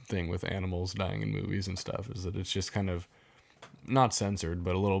about the thing with animals dying in movies and stuff, is that it's just kind of not censored,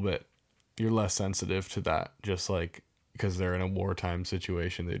 but a little bit, you're less sensitive to that, just like because they're in a wartime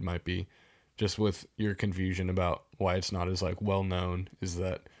situation. They might be, just with your confusion about why it's not as like well known, is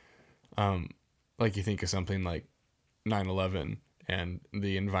that like you think of something like 9/11 and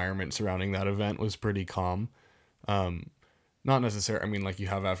the environment surrounding that event was pretty calm. Not necessarily, I mean, like you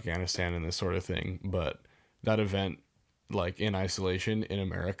have Afghanistan and this sort of thing, but that event, like in isolation in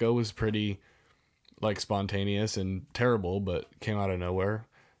America, was pretty like spontaneous and terrible, but came out of nowhere.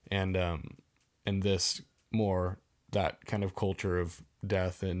 And this more, that kind of culture of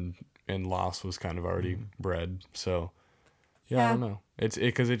death and loss was kind of already bred. So yeah, I don't know.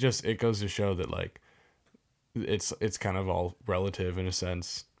 It goes to show that like it's kind of all relative in a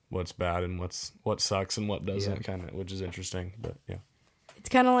sense, what's bad and what sucks and what doesn't, kind of, which is interesting. But yeah, It's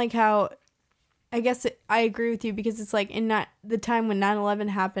kind of like how, I guess I agree with you, because it's like in the time when 9/11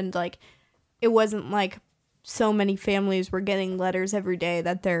 happened, like it wasn't like so many families were getting letters every day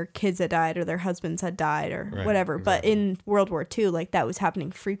that their kids had died or their husbands had died or whatever. Exactly. But in World War II, like that was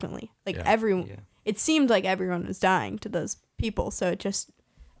happening frequently. Like it seemed like everyone was dying to those people. So it just,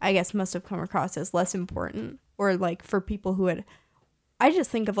 I guess, must have come across as less important, or like for people who had, I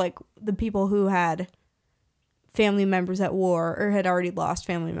just think of like the people who had family members at war or had already lost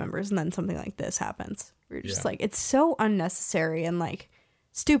family members, and then something like this happens. We're just like, it's so unnecessary and like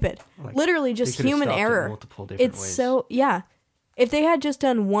stupid. Like, literally just human error. Multiple different ways. So, yeah. If they had just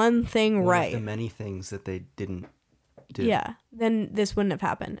done one thing right. The many things that they didn't do. Yeah, then this wouldn't have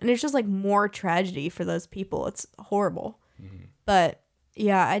happened. And it's just like more tragedy for those people. It's horrible. But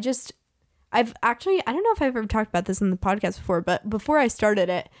yeah, I don't know if I've ever talked about this in the podcast before, but before I started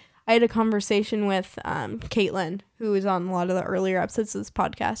it, I had a conversation with Caitlin, who was on a lot of the earlier episodes of this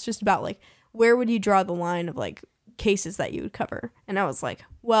podcast, just about like, where would you draw the line of like cases that you would cover? And I was like,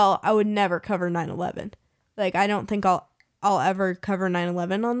 well, I would never cover 9/11. Like, I don't think I'll ever cover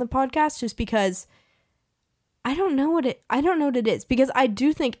 9/11 on the podcast, just because I don't know what it is, because I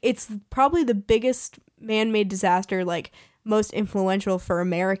do think it's probably the biggest man-made disaster, like most influential for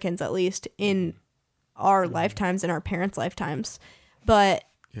Americans, at least in our lifetimes and our parents' lifetimes. But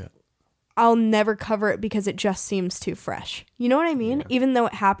I'll never cover it because it just seems too fresh. You know what I mean? Yeah. Even though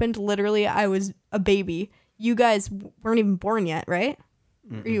it happened, literally, I was a baby. You guys weren't even born yet, right?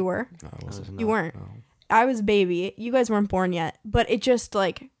 Or you were? No, I wasn't. You weren't. No. I was a baby. You guys weren't born yet. But it just,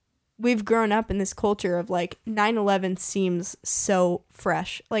 like, we've grown up in this culture of, like, 9/11 seems so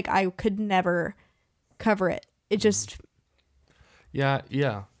fresh. Like, I could never cover it. It just... Yeah.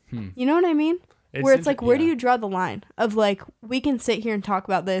 You know what I mean? Where it's like, where do you draw the line of, like, we can sit here and talk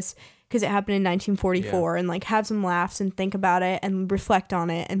about this because it happened in 1944 and, like, have some laughs and think about it and reflect on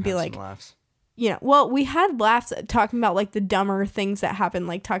it and be like... laughs. Yeah, well, we had laughs talking about, like, the dumber things that happened,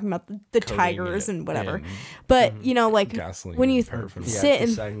 like, talking about the tigers and whatever. But, you know, like, when you sit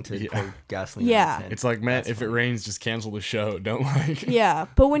and... gasoline. Yeah. It's like, man, if it rains, just cancel the show. Don't, like... Yeah,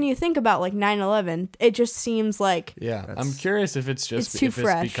 but when you think about, like, 9/11, it just seems like... Yeah, I'm curious if it's just... It's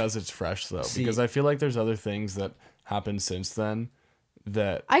because it's fresh, though. Because I feel like there's other things that happened since then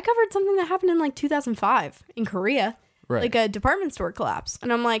that... I covered something that happened in, like, 2005 in Korea. Right. Like, a department store collapse.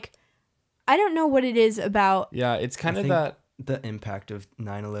 And I'm like... I don't know what it is about. Yeah, it's kind of that... The impact of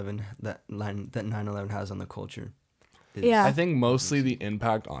 9/11, that 9/11 has on the culture. I think mostly the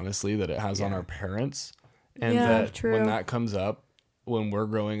impact, honestly, that it has on our parents. And that when that comes up, when we're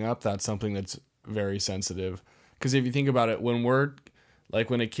growing up, that's something that's very sensitive. Because if you think about it, when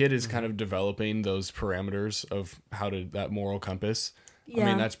a kid is kind of developing those parameters of that moral compass, I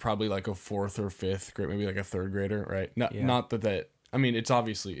mean, that's probably like a 4th or 5th grade, maybe like a 3rd grader, right? Not that I mean, it's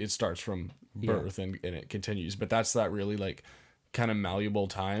obviously, it starts from birth and it continues, but that's that really like kind of malleable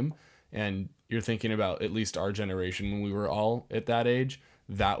time. And you're thinking about at least our generation, when we were all at that age,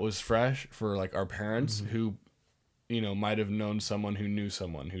 that was fresh for like our parents who, you know, might have known someone who knew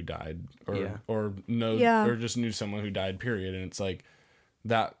someone who died or just knew someone who died, period. And it's like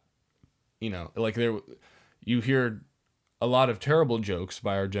that, you know, like you hear a lot of terrible jokes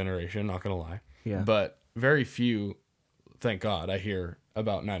by our generation, not gonna lie. Yeah. But very few, thank God, I hear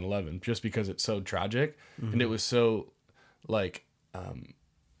about 9/11 just because it's so tragic and it was so like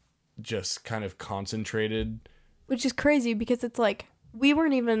just kind of concentrated. Which is crazy because it's like we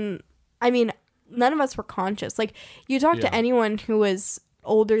weren't even, I mean, none of us were conscious. Like you talk to anyone who was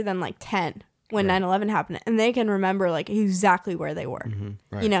older than like 10 when 9/11 happened, and they can remember like exactly where they were.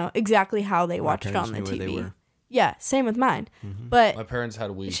 Right. You know, exactly how they watched it on the TV. Yeah, same with mine. But My parents had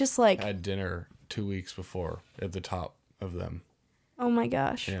a week. it's just like, had dinner 2 weeks before at the top of them. oh my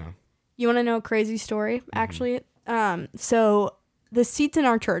gosh. Yeah. You want to know a crazy story, actually? So the seats in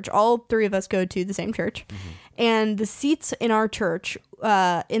our church, all three of us go to the same church, and the seats in our church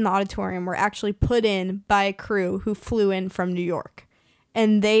in the auditorium were actually put in by a crew who flew in from New York.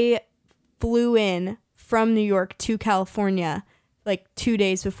 And they flew in from New York to California like 2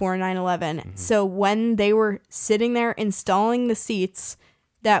 days before 9/11. So when they were sitting there installing the seats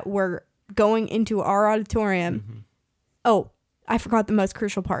that were going into our auditorium, oh, I forgot the most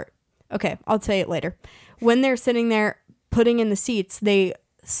crucial part. Okay, I'll say it later. When they're sitting there putting in the seats, they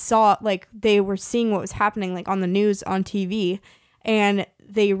saw, like, they were seeing what was happening, like, on the news, on TV, and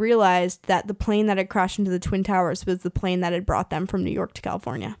they realized that the plane that had crashed into the Twin Towers was the plane that had brought them from New York to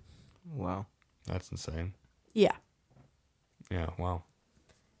California. Wow. That's insane. Yeah. Yeah, wow.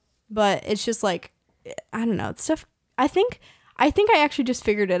 But it's just like, I don't know. It's stuff. I think I actually just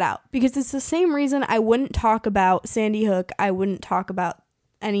figured it out, because it's the same reason I wouldn't talk about Sandy Hook. I wouldn't talk about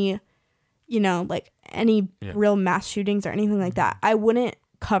any, you know, like any real mass shootings or anything like that. I wouldn't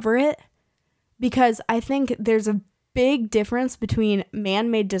cover it because I think there's a big difference between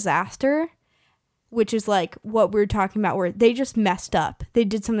man-made disaster, which is like what we were talking about, where they just messed up. They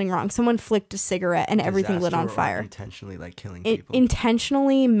did something wrong. Someone flicked a cigarette and everything lit on fire. Intentionally, like, killing people.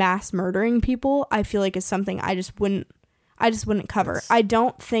 Intentionally mass murdering people, I feel like, is something I just wouldn't cover. I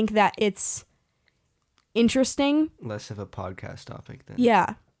don't think that it's interesting. Less of a podcast topic then.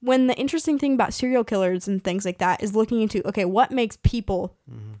 Yeah. When the interesting thing about serial killers and things like that is looking into, okay, what makes people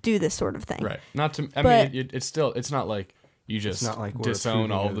do this sort of thing? Right. Not to, I mean, it's still, it's not like you just like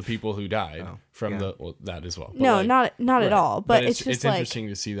disown all of the people who died from that as well. But no, like, not at all. But it's just it's like, interesting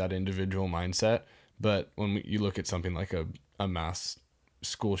to see that individual mindset. But when you look at something like a mass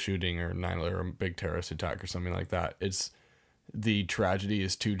school shooting or a big terrorist attack or something like that, it's, the tragedy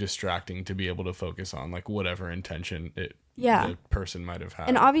is too distracting to be able to focus on, like, whatever intention the person might have had.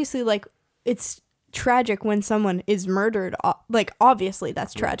 And obviously, like, it's tragic when someone is murdered. Like, obviously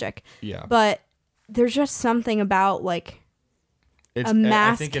that's tragic. Yeah. But there's just something about, like, a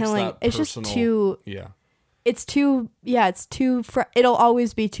mass killing. It's just too. Yeah. It's too. Yeah. It's too. It'll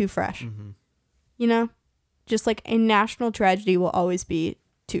always be too fresh. You know, just like a national tragedy will always be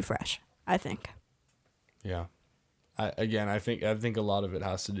too fresh, I think. Yeah. I think a lot of it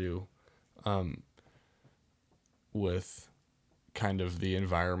has to do with kind of the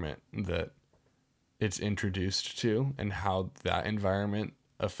environment that it's introduced to and how that environment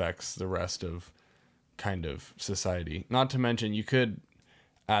affects the rest of kind of society. Not to mention, you could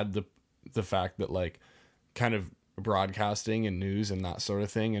add the fact that, like, kind of broadcasting and news and that sort of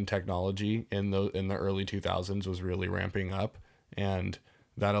thing and technology in the early 2000s was really ramping up, and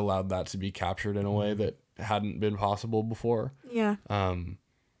that allowed that to be captured in a way that hadn't been possible before. Yeah.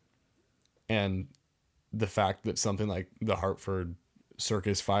 And the fact that something like the Hartford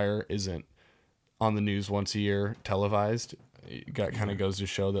circus fire isn't on the news once a year, televised, kind of goes to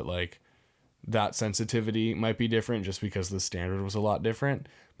show that, like, that sensitivity might be different just because the standard was a lot different.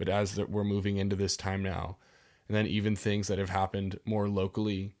 But as we're moving into this time now, and then even things that have happened more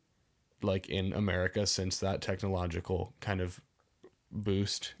locally, like in America since that technological kind of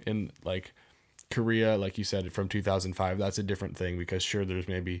boost in, like, Korea, like you said, from 2005, that's a different thing, because sure, there's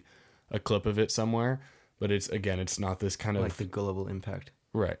maybe a clip of it somewhere, but it's not this kind of like the global impact.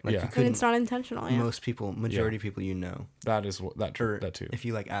 Right. Like, yeah. And it's not intentional. Yeah. Most people, majority of people, you know. That is what that too. If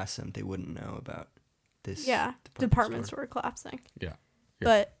you, like, ask them, they wouldn't know about this. Yeah. Department store collapsing. Yeah.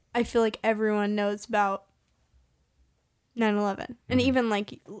 But I feel like everyone knows about 9/11, and even,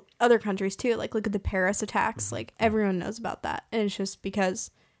 like, other countries too. Like, look at the Paris attacks. Like, everyone knows about that, and it's just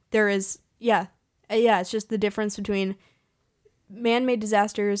because there is, it's just the difference between man-made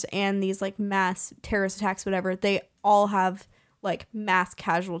disasters and these, like, mass terrorist attacks, whatever. They all have, like, mass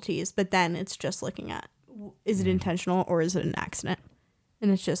casualties, but then it's just looking at, is it intentional or is it an accident?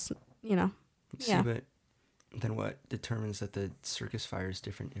 And it's just, you know, See, but then what determines that the circus fire is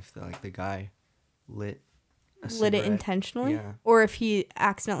different? If the guy lit it intentionally, yeah, or if he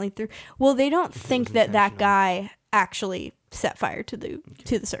accidentally threw. Well, they don't think that guy actually set fire to the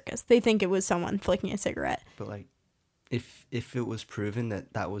circus. They think it was someone flicking a cigarette. But, like, If it was proven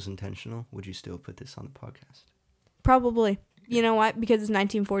that that was intentional, would you still put this on the podcast? Probably. You know why? Because it's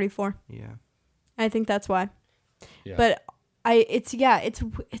 1944. Yeah. I think that's why. Yeah. But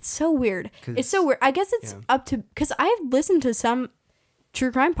it's so weird. It's so weird. I guess it's up to, because I've listened to some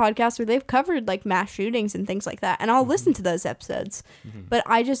true crime podcasts where they've covered like mass shootings and things like that, and I'll listen to those episodes. But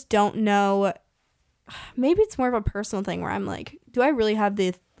I just don't know. Maybe it's more of a personal thing where I'm like, do I really have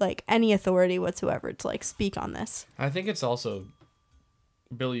the like any authority whatsoever to like speak on this? I think it's also,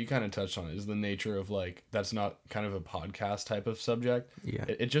 Billy, you kind of touched on it, is the nature of like, that's not kind of a podcast type of subject. Yeah.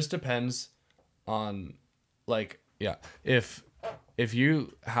 It just depends on like, yeah, if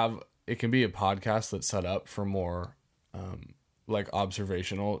you have, it can be a podcast that's set up for more like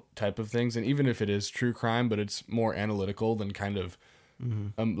observational type of things, and even if it is true crime but it's more analytical than kind of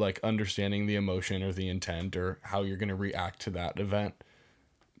like understanding the emotion or the intent or how you're going to react to that event,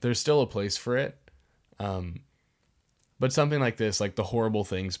 there's still a place for it. But something like this, like the Horrible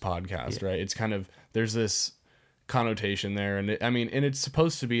Things podcast, right? It's kind of, there's this connotation there, and and it's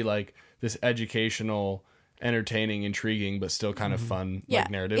supposed to be like this educational, entertaining, intriguing, but still kind of fun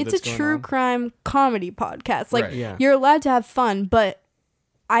like narrative. It's that's a going true on. crime comedy podcast. Like, Right. you're allowed to have fun, but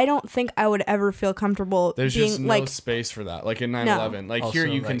I don't think I would ever feel comfortable There's being just no like space for that. Like in 9/11, like Also, here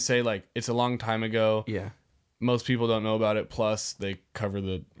you can like- say like it's a long time ago. Yeah. Most people don't know about it. Plus, they cover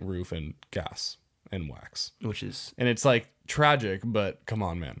the roof in gas and wax, Which is and it's like tragic. But come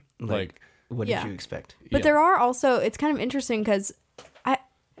on, man. Like what Yeah. did you expect? But yeah. there are also, it's kind of interesting because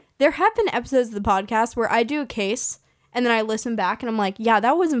there have been episodes of the podcast where I do a case and then I listen back and I'm like, yeah,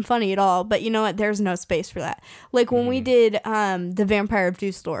 that wasn't funny at all. But you know what? There's no space for that. Like when we did The Vampire of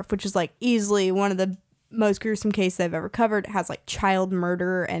Dusseldorf, which is like easily one of the most gruesome cases I've ever covered. It has like child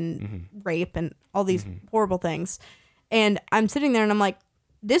murder and rape and all these horrible things. And I'm sitting there and I'm like,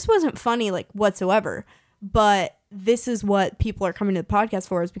 this wasn't funny like whatsoever. But this is what people are coming to the podcast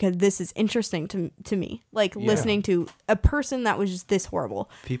for, is because this is interesting to me. Like listening to a person that was just this horrible.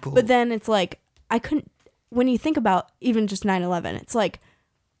 People. But then it's like, I couldn't, when you think about even just 9/11, it's like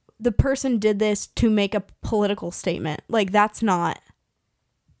the person did this to make a political statement. Like that's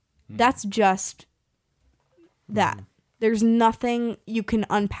just that. There's nothing you can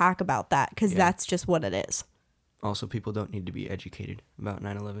unpack about that because that's just what it is. Also, people don't need to be educated about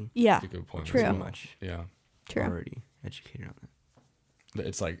 9/11. Yeah. That's a good point. True. as So well. much Yeah. True. already educated on that.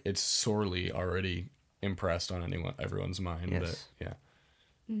 It's like it's sorely already impressed on everyone's mind. Yes. That,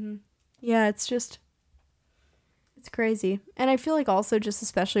 yeah. Yeah, it's just, it's crazy. And I feel like also just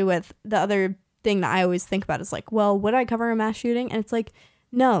especially with the other thing that I always think about is like, well, would I cover a mass shooting? And it's like,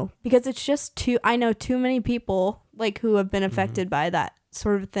 no, because it's just I know too many people like who have been affected by that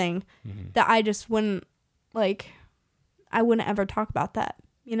sort of thing that I just wouldn't, like, I wouldn't ever talk about that,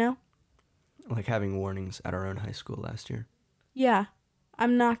 you know? Like having warnings at our own high school last year. Yeah.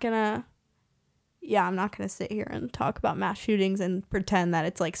 I'm not gonna sit here and talk about mass shootings and pretend that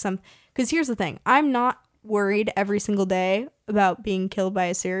it's like because here's the thing. I'm not worried every single day about being killed by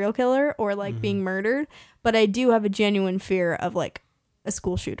a serial killer or like being murdered, but I do have a genuine fear of like a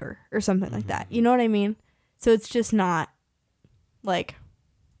school shooter or something like that. You know what I mean? So it's just not like,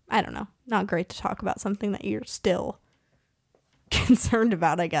 I don't know, not great to talk about something that you're still concerned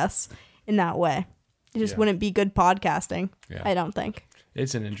about, I guess, in that way. It just wouldn't be good podcasting, Yeah. I don't think.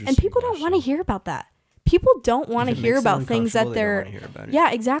 It's an interesting. And people don't want to hear about that. People don't want to If it hear makes them about things that uncomfortable, they don't they're. wanna hear about it.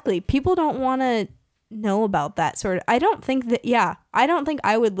 Yeah, exactly. People don't want to know about that sort of. I don't think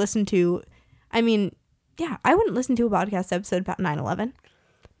I would listen to. I mean, yeah, I wouldn't listen to a podcast episode about 9/11.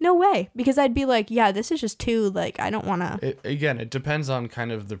 No way, because I'd be like, yeah, this is just too like I don't want to. Again, it depends on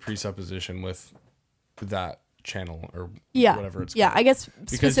kind of the presupposition with that channel or Yeah, whatever it's yeah. called. I guess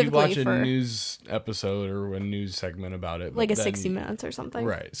Because you specifically watch a for news episode or a news segment about it, like a but then- 60 minutes or something.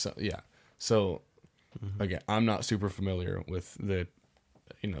 Right. So yeah. So again, I'm not super familiar with the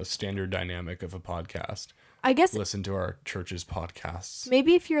standard dynamic of a podcast. I guess Listen to our church's podcasts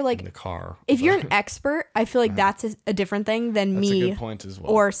maybe if you're like in the car. if you're an expert, I feel like that's a different thing than That's a me good point as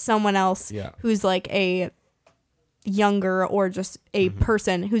well. or someone else Yeah. who's like a younger or just a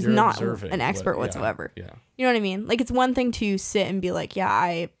person who's You're not observing an expert what- whatsoever. Yeah. You know what I mean? Like it's one thing to sit and be like, yeah,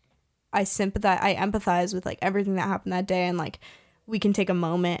 I sympathize, I empathize with like everything that happened that day, and like we can take a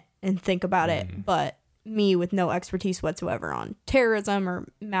moment and think about it. But me with no expertise whatsoever on terrorism or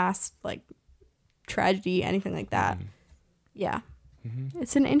mass like tragedy, anything like that. Yeah.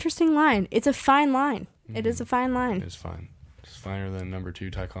 It's an interesting line. It's a fine line. It is a fine line. It's fine. It's finer than number 2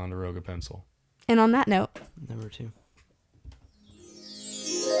 Ticonderoga pencil. And on that note, Number 2.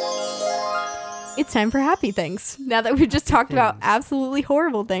 it's time for happy things. Now that we've just talked about absolutely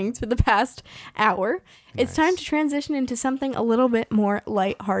horrible things for the past hour, it's time to transition into something a little bit more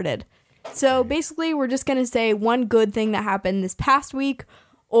lighthearted. So basically, we're just going to say one good thing that happened this past week,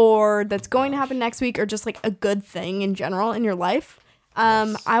 or that's going to happen next week, or just like a good thing in general in your life.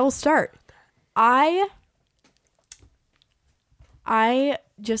 I will start. I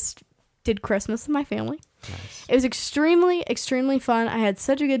just did Christmas with my family. Nice. It was extremely, extremely fun. I had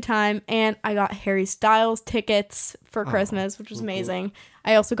such a good time, and I got Harry Styles tickets for Christmas, which was amazing.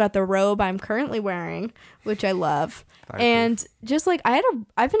 I also got the robe I'm currently wearing, which I love. Fireproof. And just like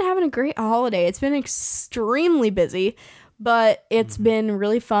I've been having a great holiday. It's been extremely busy, but it's been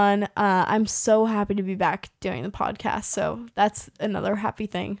really fun. I'm so happy to be back doing the podcast, so that's another happy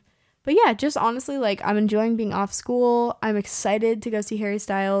thing. But yeah, just honestly, like, I'm enjoying being off school. I'm excited to go see Harry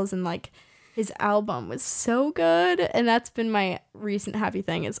Styles, and like, his album was so good. And that's been my recent happy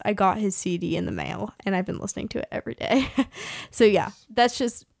thing, is I got his CD in the mail and I've been listening to it every day. So yeah, that's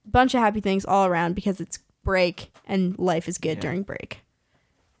just a bunch of happy things all around because it's break and life is good during break.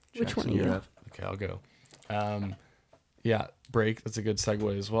 Which one are you? Okay, I'll go. Yeah, break. That's a good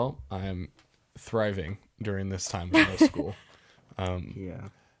segue as well. I'm thriving during this time of no school.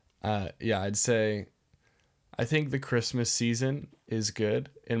 Yeah, I'd say I think the Christmas season is good.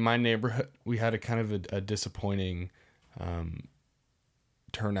 In my neighborhood, we had a kind of a disappointing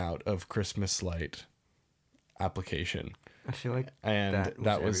turnout of Christmas light application. I feel like And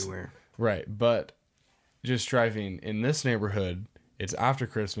that was everywhere. Right. But just driving in this neighborhood, it's after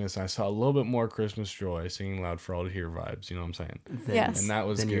Christmas. I saw a little bit more Christmas joy, singing loud for all to hear vibes. You know what I'm saying? Yes. And that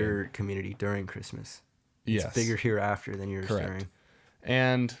was than good. your community during Christmas. Yes. It's bigger hereafter than yours Correct. during.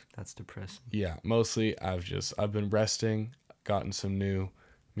 And That's depressing. yeah, mostly I've been resting, gotten some new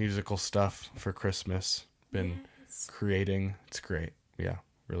musical stuff for Christmas, been creating. It's great. Yeah,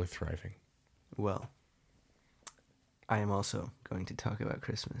 really thriving. Well, I am also going to talk about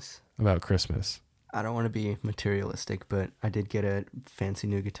Christmas. About Christmas. I don't want to be materialistic, but I did get a fancy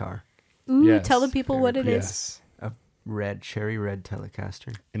new guitar. Ooh, Yes. tell the people what it is. Yes. A cherry red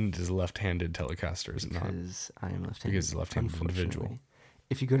Telecaster. And it is a left-handed Telecaster, is it not? Because I am left-handed. Because it's a left-handed individual. unfortunately.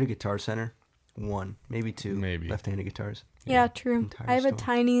 If you go to Guitar Center, one, maybe two Maybe. left-handed guitars. Yeah, true. Entire I have a store.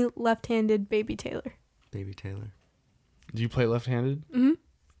 tiny left-handed baby Taylor. Baby Taylor. Do you play left-handed? Mm-hmm.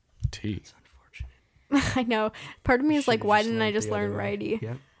 T. It's unfortunate. I know. Part of me is like, Should've why just didn't I learned just the other learn way. righty?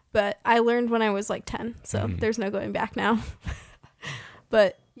 Yep. But I learned when I was like 10, so there's no going back now.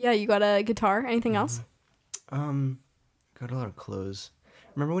 But yeah, you got a guitar? Anything else? Got a lot of clothes.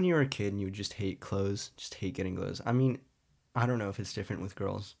 Remember when you were a kid and you would just hate clothes? Just hate getting clothes. I mean, I don't know if it's different with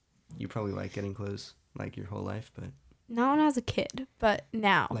girls. You probably like getting clothes like your whole life, but Not when I was a kid, but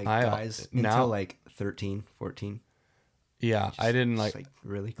now. like I- guys now- until like 13, 14. Yeah, Just- I didn't just, like.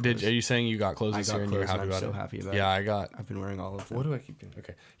 really clothes. Are you saying you got clothes I this got year and you're clothes and happy I'm about so it? happy about Yeah, it. I got. I've been wearing all of them. What do I keep doing?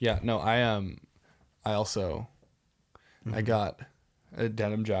 Okay. Yeah, no, I also I got a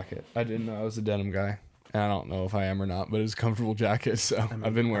denim jacket. I didn't know I was a denim guy. And I don't know if I am or not, but it's a comfortable jacket, so I mean,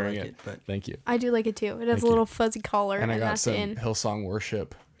 I've been I wearing like it. but I Thank you. do like it too. It has Thank a you. little fuzzy collar, And I got that's some in Hillsong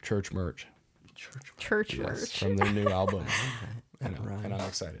Worship church merch. church Yes, merch. from their new album. I That know, and rhymes. I'm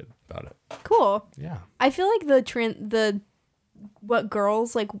excited about it. Cool. Yeah. I feel like what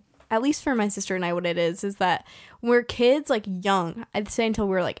girls like, at least for my sister and I, what it is that when we're kids, like young, I'd say until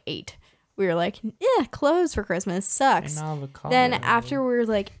we were like 8, we were like, yeah, clothes for Christmas sucks. Then after we were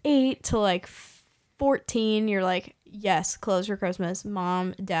like 8 to like 14, you're like, yes, clothes for Christmas.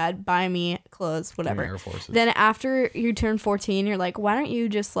 Mom, Dad, buy me clothes, whatever. Air Forces. Then after you turn 14, you're like, why don't you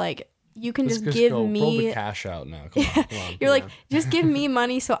just like, you can Let's just give roll the me. cash out now. Come on. You're like, just give me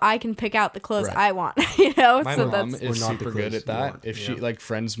money so I can pick out the clothes Right. I want. You know, My so mom that's is Or not the super good clothes at you that. want, If she yeah. like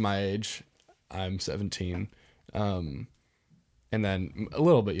friends my age, I'm 17, and then a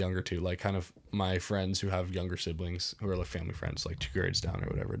little bit younger too. Like kind of my friends who have younger siblings who are like family friends, like 2 grades down or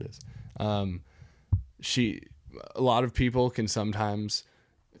whatever it is. A lot of people can sometimes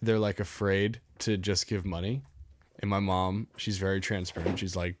they're like afraid to just give money. And my mom, she's very transparent.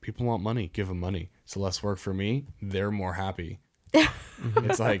 She's like, people want money, give them money. It's less work for me. They're more happy.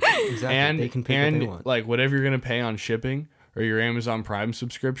 It's like, Exactly. and They can pick what they want. like whatever you're gonna pay on shipping or your Amazon Prime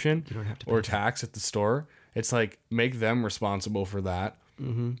subscription You don't have to or pay tax at the store, it's like make them responsible for that.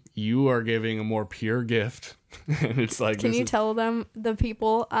 Mm-hmm. You are giving a more pure gift, and it's like, Can this you is- tell them, the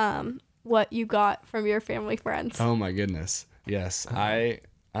people, what you got from your family friends? Oh my goodness, yes,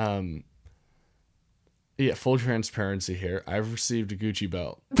 Yeah, full transparency here. I've received a Gucci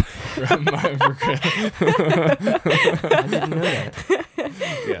belt from my I didn't know that.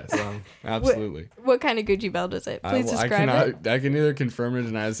 Yes, absolutely. What kind of Gucci belt is it? Please describe it. I can neither confirm or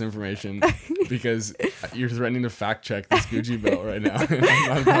deny this information because you're threatening to fact check this Gucci belt right now. And I'm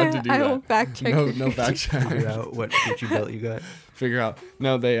not about to do I that. will fact check. No fact check. Figure out what Gucci belt you got. Figure out.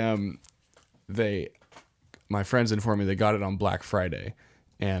 No, they my friends informed me they got it on Black Friday,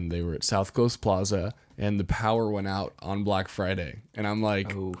 and they were at South Coast Plaza, and the power went out on Black Friday, and I'm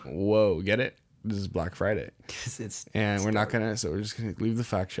like, whoa, get it? This is Black Friday, and we're not gonna. So we're just gonna leave the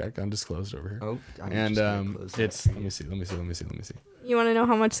fact check undisclosed over here. Oh, and it's let me see. You want to know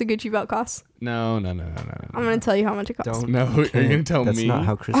how much the Gucci belt costs? No. I'm gonna tell you how much it costs. No, you're gonna tell That's me. That's not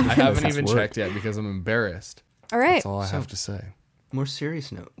how Christmas. I haven't even checked yet because I'm embarrassed. All right. That's all I have to say. More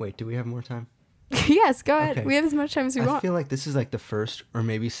serious note. Wait, do we have more time? Yes, go ahead. Okay. We have as much time as we want. I feel like this is like the first or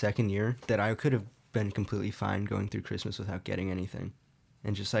maybe second year that I could have been completely fine going through Christmas without getting anything,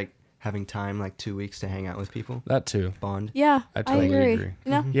 and just like having time, like 2 weeks to hang out with people. That too. Bond. Yeah, I totally agree.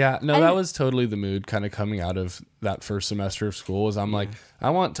 No. Yeah, no, that was totally the mood kind of coming out of that first semester of school is I'm like, I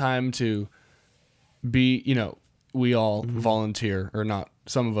want time to be, we all volunteer or not.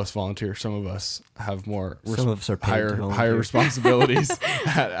 Some of us volunteer. Some of us have more Some of us are paid to volunteer. higher responsibilities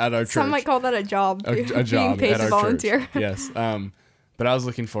at our church. Some might call that a job. A job being paid at to our volunteer. church. Yes. But I was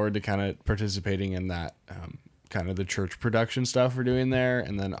looking forward to kind of participating in that kind of the church production stuff we're doing there,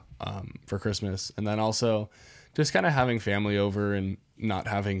 and then for Christmas, and then also just kind of having family over and not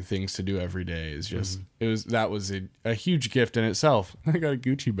having things to do every day is just that was a huge gift in itself. I got a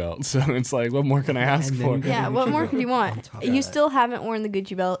Gucci belt, so it's like, what more can I ask for? Yeah, what more could you want? You still haven't worn the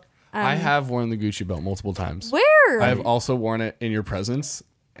Gucci belt. I have worn the Gucci belt multiple times. Where? I have also worn it in your presence.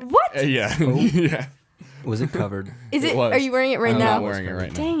 What? Yeah. Yeah. Was it covered? Is it? was. Are you wearing it right I'm now? not wearing it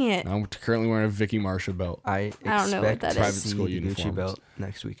right now. Dang it. I'm currently wearing a Vicky Marsha belt. I don't know what expect that to is. see School the uniforms. Gucci belt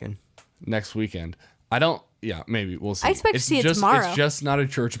next weekend. Next weekend. I don't. Yeah, maybe we'll see. I expect to see it just, tomorrow. It's just not a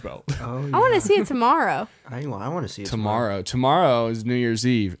church belt. Oh, I want to see it tomorrow. I want to see it Tomorrow. Tomorrow is New Year's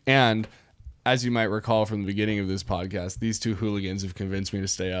Eve, and as you might recall from the beginning of this podcast, these two hooligans have convinced me to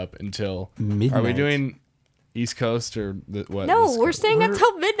stay up until midnight. Are we doing East Coast or what? No, we're staying up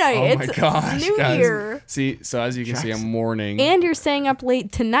till midnight. Oh my It's gosh, New guys. Year. See, so as you can see, I'm mourning. And you're staying up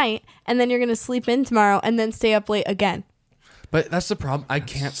late tonight, and then you're going to sleep in tomorrow, and then stay up late again. But that's the problem. I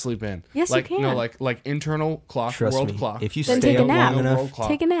can't sleep in. Yes, you can. No, like internal clock, Trust world me. clock. If you Then stay take a up nap. long enough,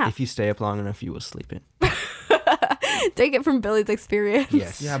 Take a nap. if you stay up long enough, you will sleep in. Take it from Billy's experience.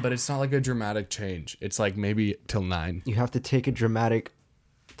 Yes. Yeah, but it's not like a dramatic change. It's like maybe till 9. You have to take a dramatic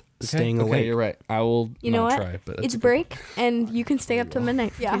staying okay, awake. You're right. I will. You know not what? Try, but that's It's okay. break, and you can stay up till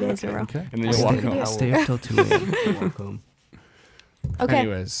midnight for 2 days in a row. Okay. And then you walk home. I'll stay up till 2 a.m. and walk home. Okay.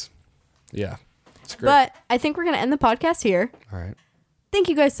 Anyways, yeah, it's great. But I think we're going to end the podcast here. All right. Thank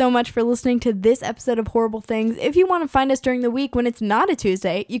you guys so much for listening to this episode of Horrible Things. If you want to find us during the week when it's not a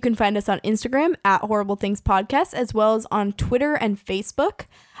Tuesday, you can find us on Instagram at Horrible Things Podcast, as well as on Twitter and Facebook.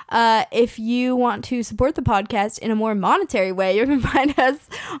 If you want to support the podcast in a more monetary way, you can find us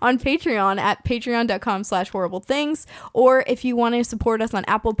on Patreon at patreon.com/horriblethings. Or if you want to support us on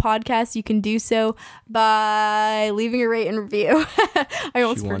Apple Podcasts, you can do so by leaving a rate and review. I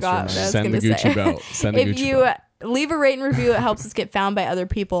almost forgot what I was going to say. Send the Gucci belt. Send the If Gucci you belt. leave a rate and review, it helps us get found by other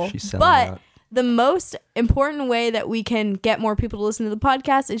people. She's selling But out. the most important way that we can get more people to listen to the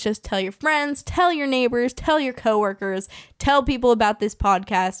podcast is just tell your friends, tell your neighbors, tell your coworkers, tell people about this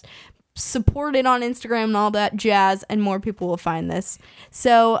podcast, support it on Instagram and all that jazz, and more people will find this.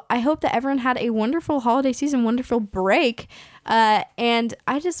 So I hope that everyone had a wonderful holiday season, wonderful break. And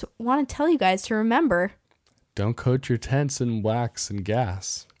I just want to tell you guys to remember, Don't coat your tents in wax and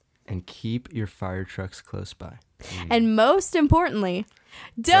gas. And keep your fire trucks close by. and most importantly,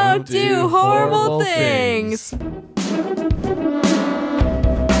 don't do horrible things.